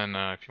 And then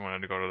if you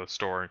wanted to go to the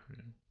store,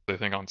 I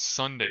think on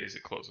Sundays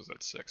it closes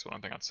at 6, but I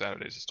think on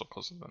Saturdays it still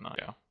closes at 9.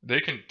 Yeah.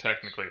 They can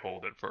technically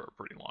hold it for a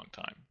pretty long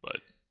time, but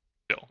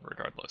still,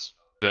 regardless.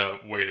 The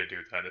way to do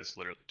that is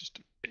literally just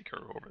to take her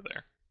over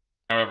there.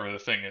 However, the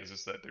thing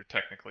is that there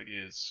technically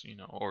is, you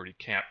know, already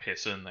cat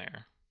piss in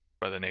there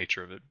by the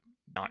nature of it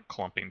not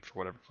clumping for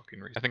whatever fucking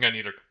reason. I think I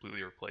need to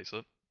completely replace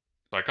it.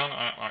 So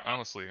I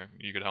honestly,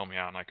 you could help me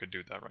out and I could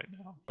do that right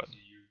now, but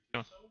you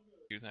know,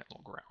 do that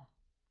little growl.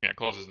 Yeah, it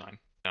closes 9.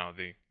 No,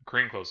 the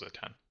Korean closes at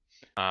 10.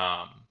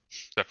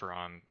 Except for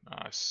on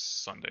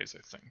Sundays,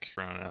 I think.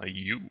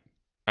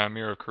 Around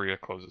Mirror Korea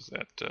closes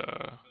at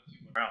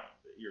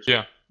ears.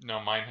 Yeah. No,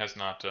 mine has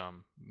not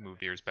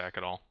moved ears back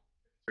at all.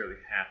 Fairly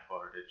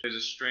half-hearted. There's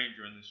a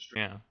stranger in the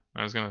street. Yeah.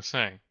 I was gonna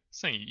say,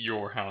 this ain't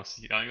your house.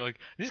 You know, you're like,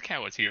 this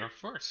cat was here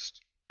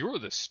first. You're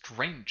the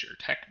stranger,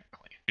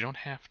 technically. You don't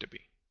have to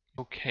be.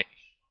 Okay.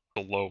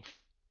 The loaf.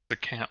 The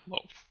cat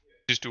loaf.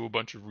 Just do a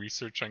bunch of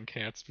research on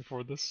cats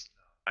before this.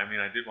 I mean,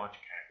 I did watch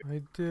a cat.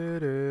 I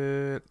did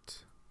it.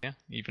 Yeah,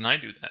 even I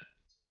do that.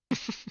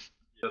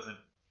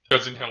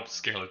 Doesn't help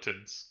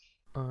skeletons.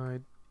 I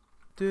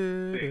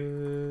did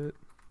it.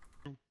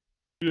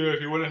 Yeah,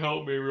 if you want to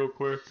help me real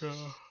quick,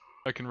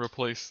 I can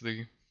replace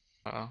the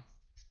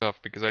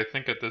stuff because I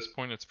think at this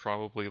point it's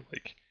probably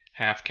like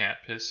half cat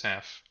piss,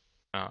 half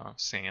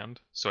sand.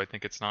 So I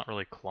think it's not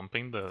really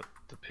clumping the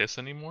piss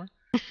anymore.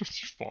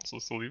 She falls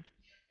asleep.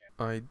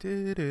 I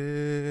did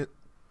it.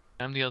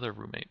 I'm the other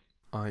roommate.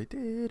 I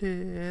did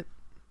it.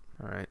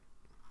 Alright.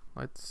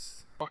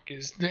 Let's Fuck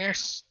is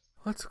this?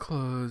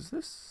 close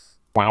this.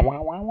 Wow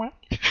wow wow wow.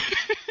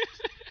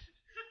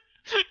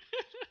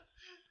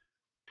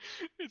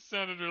 It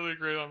sounded really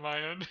great on my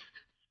end.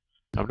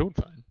 I'm doing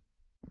fine.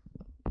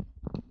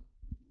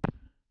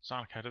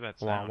 Sonic, how did that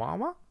Wah sound? wah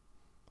wah?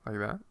 Like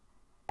that?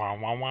 Wow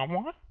wow wow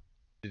wow.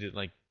 Did it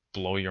like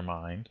blow your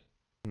mind?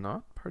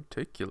 Not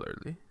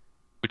particularly.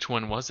 Which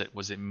one was it?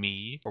 Was it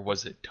me or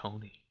was it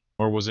Tony?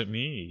 Or was it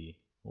me?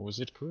 Or was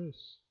it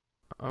Chris?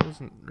 I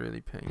wasn't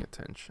really paying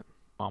attention.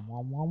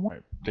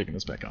 Alright, taking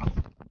this back on.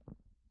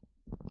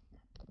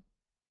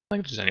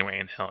 Like there's any way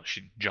in hell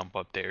she'd jump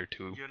up there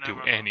to You do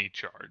never know. any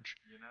charge.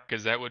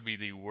 Because that would be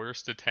the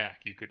worst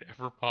attack you could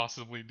ever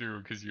possibly do,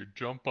 because you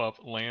jump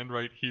up, land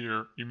right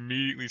here,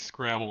 immediately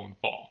scrabble and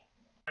fall.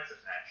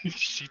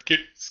 She'd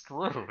get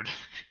screwed.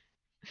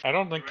 I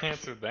don't think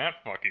cats are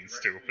that fucking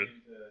stupid.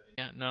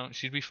 Yeah, no,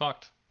 she'd be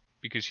fucked.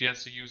 Because she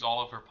has to use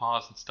all of her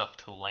paws and stuff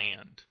to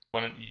land.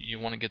 You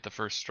want to get the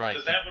first strike.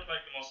 Does that look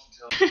like the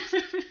most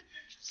intelligent?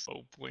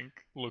 So Blink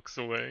looks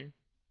away.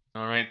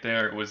 Oh, right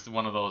there, it was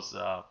one of those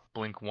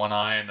blink one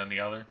eye and then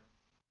the other. You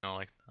know,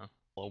 like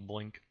slow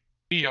blink.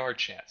 VR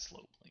chat slow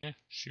blink. Yeah,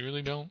 she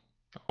really don't.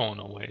 Oh,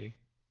 no way.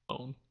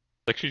 Alone.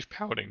 Like she's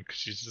pouting because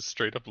she's just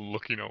straight up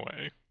looking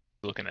away.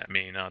 Looking at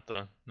me, not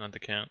the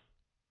cat.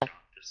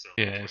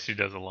 Yeah, she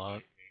does a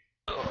lot.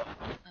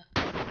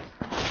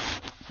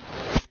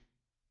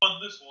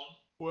 On this one.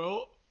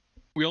 Well,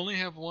 we only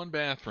have one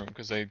bathroom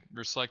because I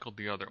recycled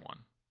the other one.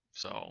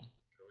 So,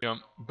 yeah,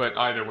 but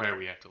either way,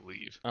 we have to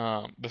leave.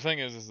 The thing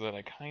is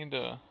that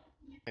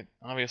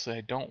obviously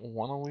I don't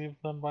want to leave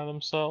them by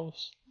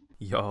themselves.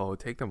 Yo,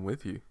 take them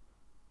with you.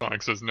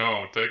 Sonic says,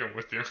 no, take them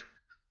with you.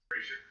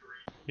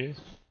 Yeah,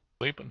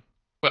 sleeping.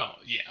 Well,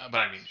 yeah, but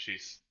I mean,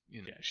 she's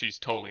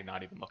totally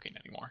not even looking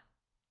anymore.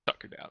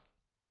 Tuckered out.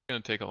 It's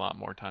gonna take a lot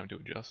more time to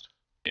adjust.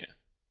 Yeah.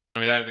 I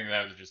mean, I think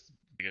that was just the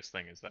biggest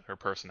thing, is that her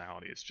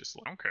personality is just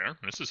like, okay,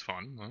 this is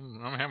fun.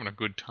 I'm having a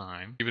good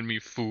time. Giving me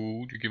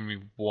food, you're giving me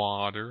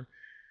water,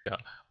 a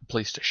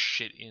place to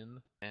shit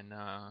in, and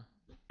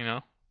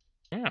yeah,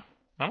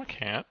 I'm a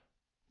cat.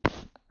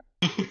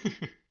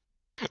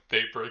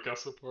 They break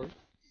us apart.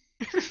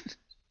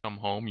 Come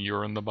home,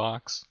 you're in the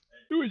box.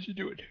 Do what you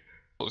doing?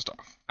 Closed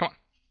off. Come on.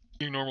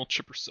 Be normal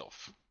chipper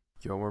self.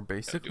 Yo, we're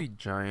basically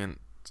giant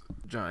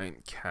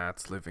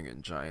cats living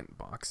in giant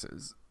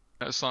boxes.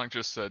 As Sonic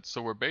just said,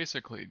 so we're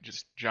basically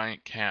just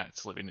giant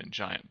cats living in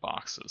giant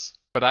boxes.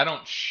 But I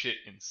don't shit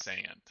in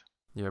sand.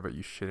 Yeah, but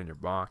you shit in your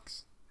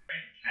box.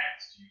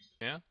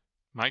 Yeah?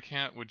 My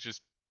cat would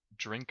just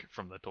drink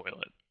from the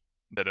toilet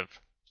instead of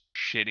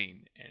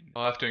shitting. And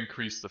I'll have to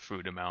increase the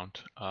food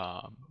amount,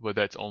 but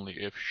that's only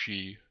if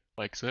she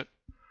likes it.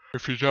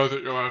 If she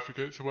doesn't, you'll have to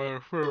get some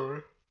other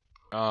food.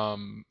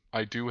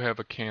 I do have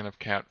a can of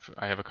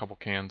I have a couple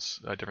cans,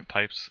 different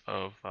types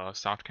of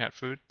soft cat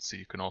food, so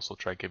you can also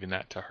try giving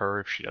that to her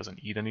if she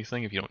doesn't eat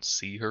anything, if you don't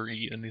see her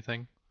eat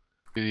anything.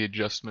 Do the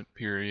adjustment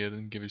period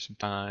and give her some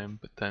time,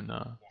 but then,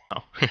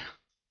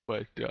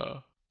 but, yeah,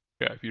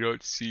 if you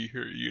don't see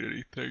her eat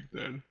anything,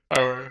 then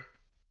I will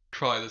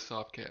try the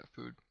soft cat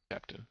food.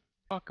 Captain,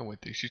 fucking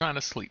with you, she's trying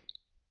to sleep.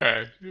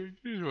 Hey, she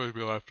just wants to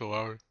be left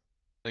alone.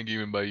 I think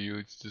even by you,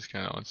 it's just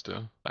kind of wants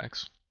to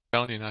relax.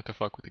 Telling you not to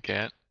fuck with the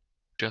cat.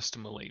 Just a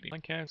milady. My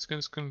cat's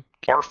gonna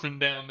barfing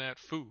down that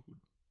food.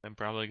 I'm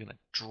probably gonna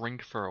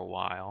drink for a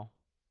while.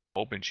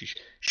 Hoping she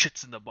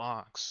shits in the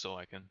box so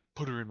I can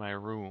put her in my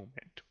room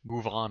and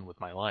move on with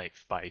my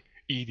life by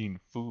eating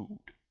food.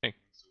 Hey.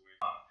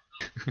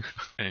 I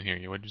didn't hear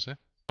you. What'd you say?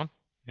 One?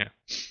 Yeah.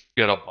 She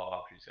got a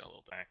bob. She's got a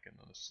little back and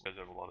there's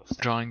a lot of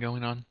drawing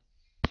going on.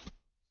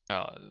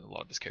 A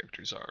lot of these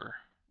characters are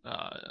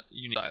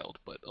unique styled,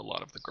 but a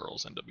lot of the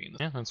girls end up being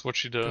yeah, that's what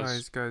she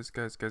does. Guys.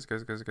 Yeah,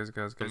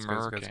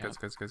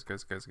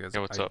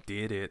 what's I up?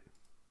 did it.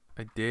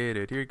 I did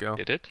it. Here you go.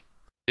 Did it?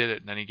 Did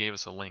it, and then he gave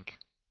us a link.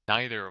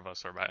 Neither of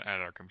us are at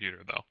our computer,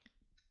 though.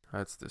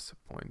 That's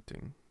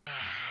disappointing.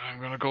 I'm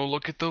gonna go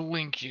look at the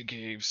link you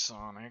gave,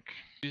 Sonic.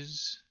 Hey,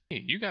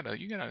 you got a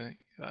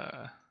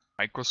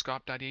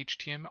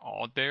microscope.html.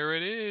 Oh, there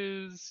it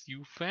is.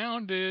 You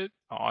found it.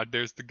 Oh,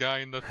 there's the guy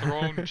in the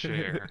throne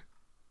chair.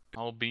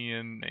 all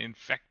being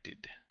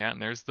infected. Yeah,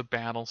 and there's the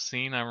battle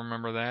scene. I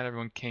remember that.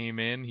 Everyone came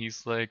in.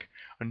 He's like,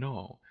 oh,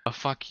 no,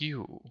 fuck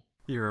you.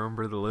 You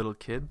remember the little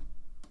kid?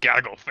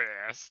 Gotta go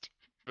fast.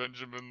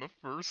 Benjamin the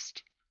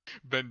First.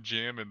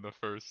 Benjamin the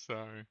First,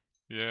 sorry.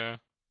 Yeah.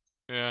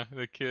 Yeah,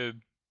 the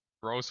kid.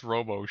 Gross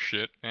robo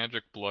shit.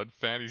 Magic blood.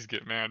 Fatties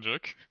get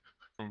magic.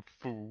 From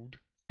food.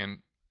 And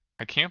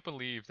I can't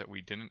believe that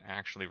we didn't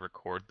actually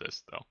record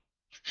this, though.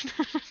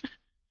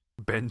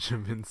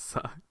 Benjamin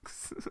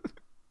sucks.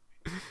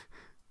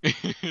 Yeah.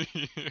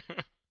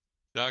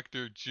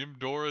 Dr. Jim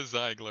Dora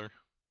Ziegler.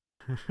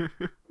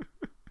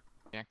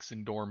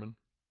 Jackson Dorman.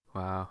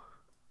 Wow.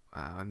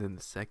 Wow, and then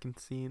the second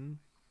scene?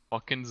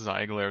 Fucking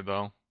Ziegler,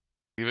 though.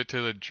 Leave it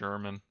to the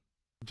German.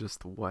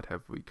 Just what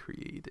have we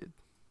created?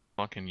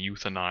 Fucking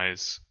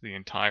euthanize the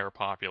entire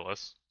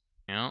populace.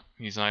 Yeah,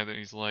 he's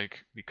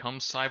like, become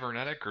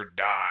cybernetic or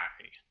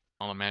die.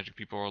 All the magic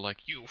people are like,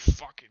 you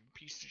fucking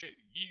piece of shit,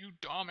 you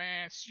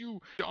dumbass,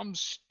 you dumb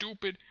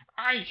stupid,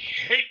 I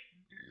hate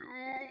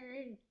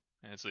you.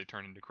 As they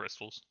turn into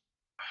crystals.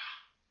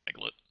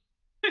 Eglet.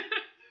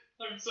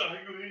 I'm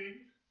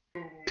cycling.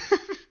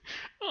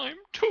 I'm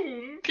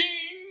Tomb King.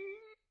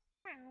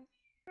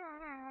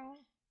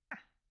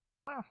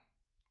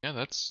 Yeah,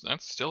 that's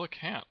still a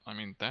cat. I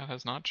mean, that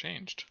has not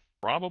changed.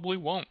 Probably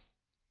won't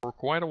for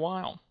quite a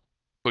while.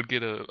 Could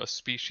get a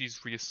species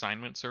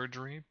reassignment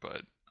surgery,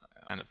 but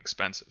kind of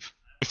expensive.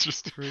 It's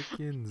just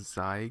Freaking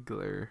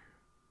Ziegler.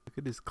 Look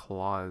at his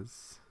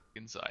claws.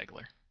 fucking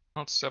Ziegler.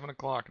 Oh, it's 7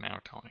 o'clock now,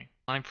 Tony.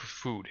 Time for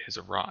food has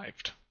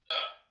arrived.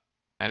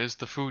 That is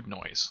the food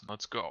noise.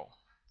 Let's go.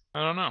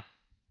 I don't know.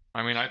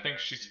 I mean, I think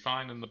she's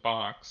fine in the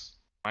box.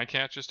 My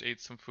cat just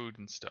ate some food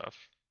and stuff.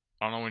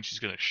 I don't know when she's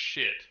gonna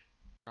shit.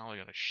 Probably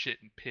gonna shit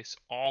and piss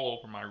all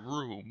over my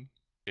room.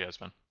 She has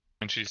been.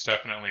 And she's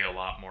definitely a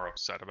lot more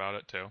upset about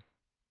it, too.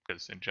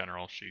 Because in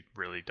general, she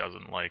really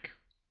doesn't like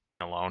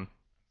being alone.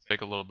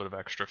 Take a little bit of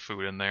extra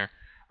food in there.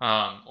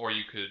 Or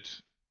you could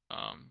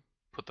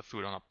put the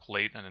food on a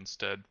plate and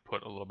instead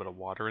put a little bit of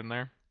water in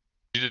there.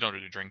 She did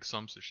already drink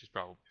some, so she's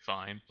probably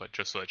fine, but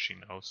just so that she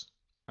knows.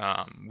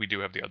 We do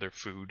have the other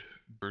food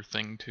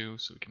thing too,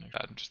 so we can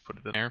add and just put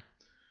it in there.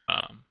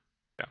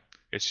 Yeah,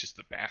 it's just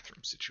the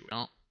bathroom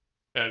situation.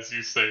 As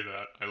you say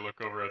that, I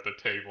look over at the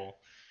table,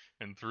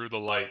 and through the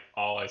light,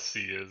 all I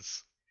see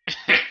is...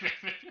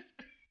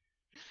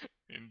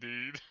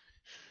 Indeed.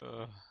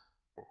 Want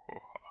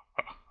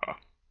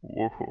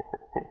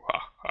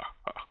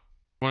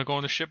to go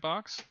in the ship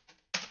box?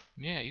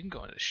 Yeah, you can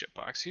go into the ship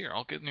box. Here,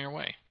 I'll get in your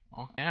way.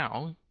 Oh,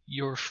 now,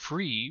 you're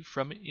free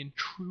from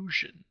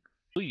intrusion.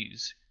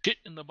 Please, shit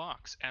in the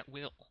box at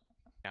will.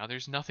 Now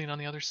there's nothing on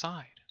the other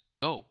side.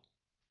 Go.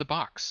 The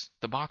box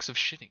of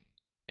shitting.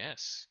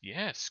 Yes,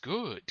 yes,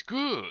 good,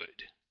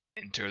 good.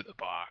 Enter the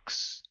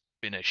box.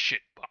 In a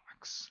shit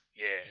box.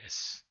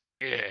 Yes,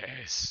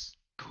 yes.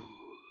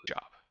 Good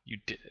job. You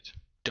did it.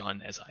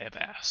 Done as I have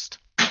asked.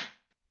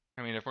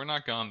 I mean, if we're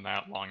not gone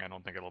that long, I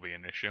don't think it'll be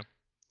an issue.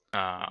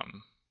 I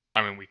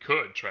mean, we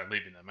could try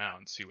leaving them out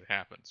and see what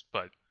happens,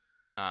 but,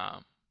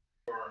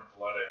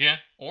 yeah,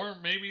 or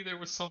maybe there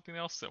was something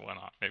else that went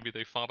on. Maybe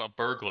they fought a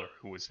burglar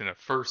who was in a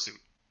fursuit.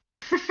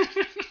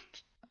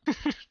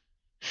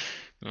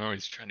 Oh,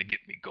 he's trying to get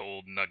me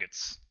gold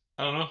nuggets.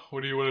 I don't know.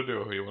 What do you want to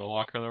do? You want to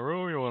lock her in the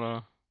room? You want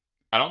to...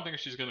 I don't think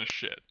she's going to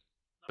shit.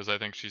 Because I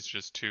think she's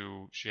just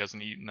too... She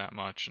hasn't eaten that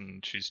much,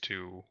 and she's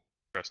too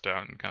stressed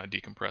out and kind of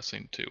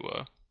decompressing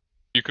to...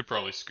 You could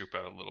probably scoop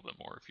out a little bit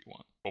more if you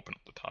want. Open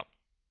up the top.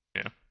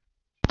 Yeah.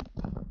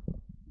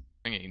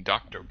 Bringing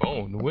Dr.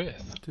 Bone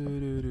with...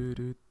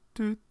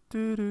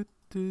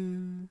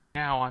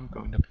 Now I'm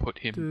going to put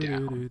him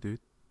down.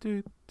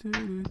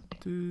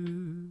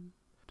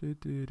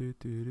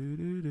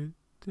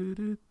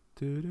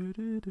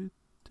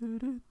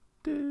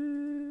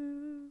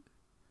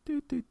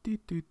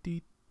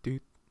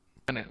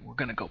 We're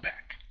gonna go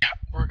back. Yeah,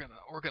 we're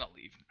gonna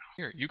leave now.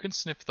 Here, you can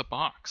sniff the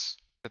box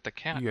that the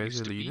cat You guys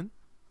used are to leaving? eat.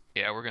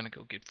 Yeah, we're gonna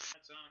go get.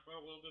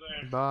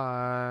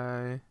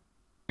 Bye.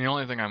 The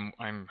only thing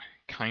I'm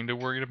kind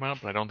of worried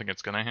about, but I don't think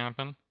it's gonna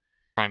happen.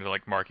 Trying to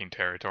like marking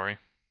territory,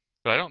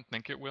 but I don't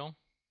think it will.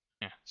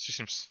 Yeah, she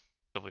seems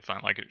totally fine.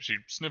 Like she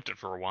sniffed it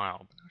for a while,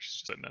 but now she's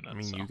just sitting in it. I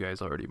mean, so. you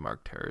guys already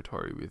marked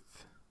territory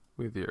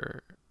with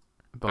your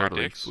Our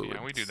bodily dicks? fluids.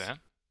 Yeah, we do that.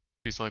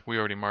 She's like, we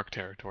already marked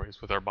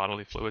territories with our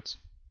bodily fluids.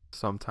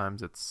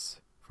 Sometimes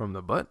it's from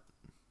the butt,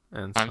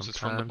 and Sometimes sometimes it's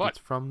from the butt. It's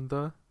from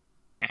the...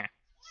 Eh.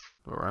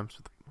 What rhymes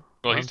with...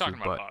 Well, rhymes he's talking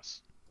with about butt.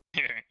 us.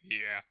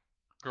 Yeah.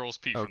 Girls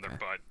pee from their Okay,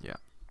 butt. yeah.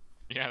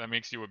 Yeah, that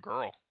makes you a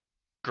girl.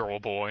 Girl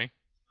boy.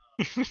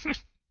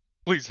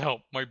 Please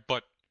help, my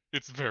butt.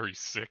 It's very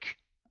sick.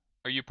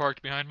 Are you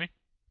parked behind me?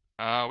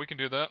 We can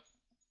do that.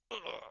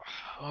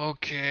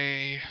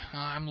 Okay,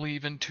 I'm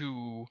leaving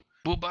too.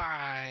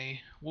 Bye-bye.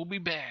 We'll be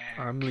back.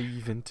 I'm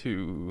leaving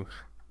too.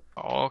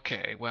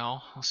 Okay,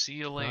 well, I'll see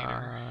you later.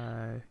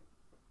 Bye.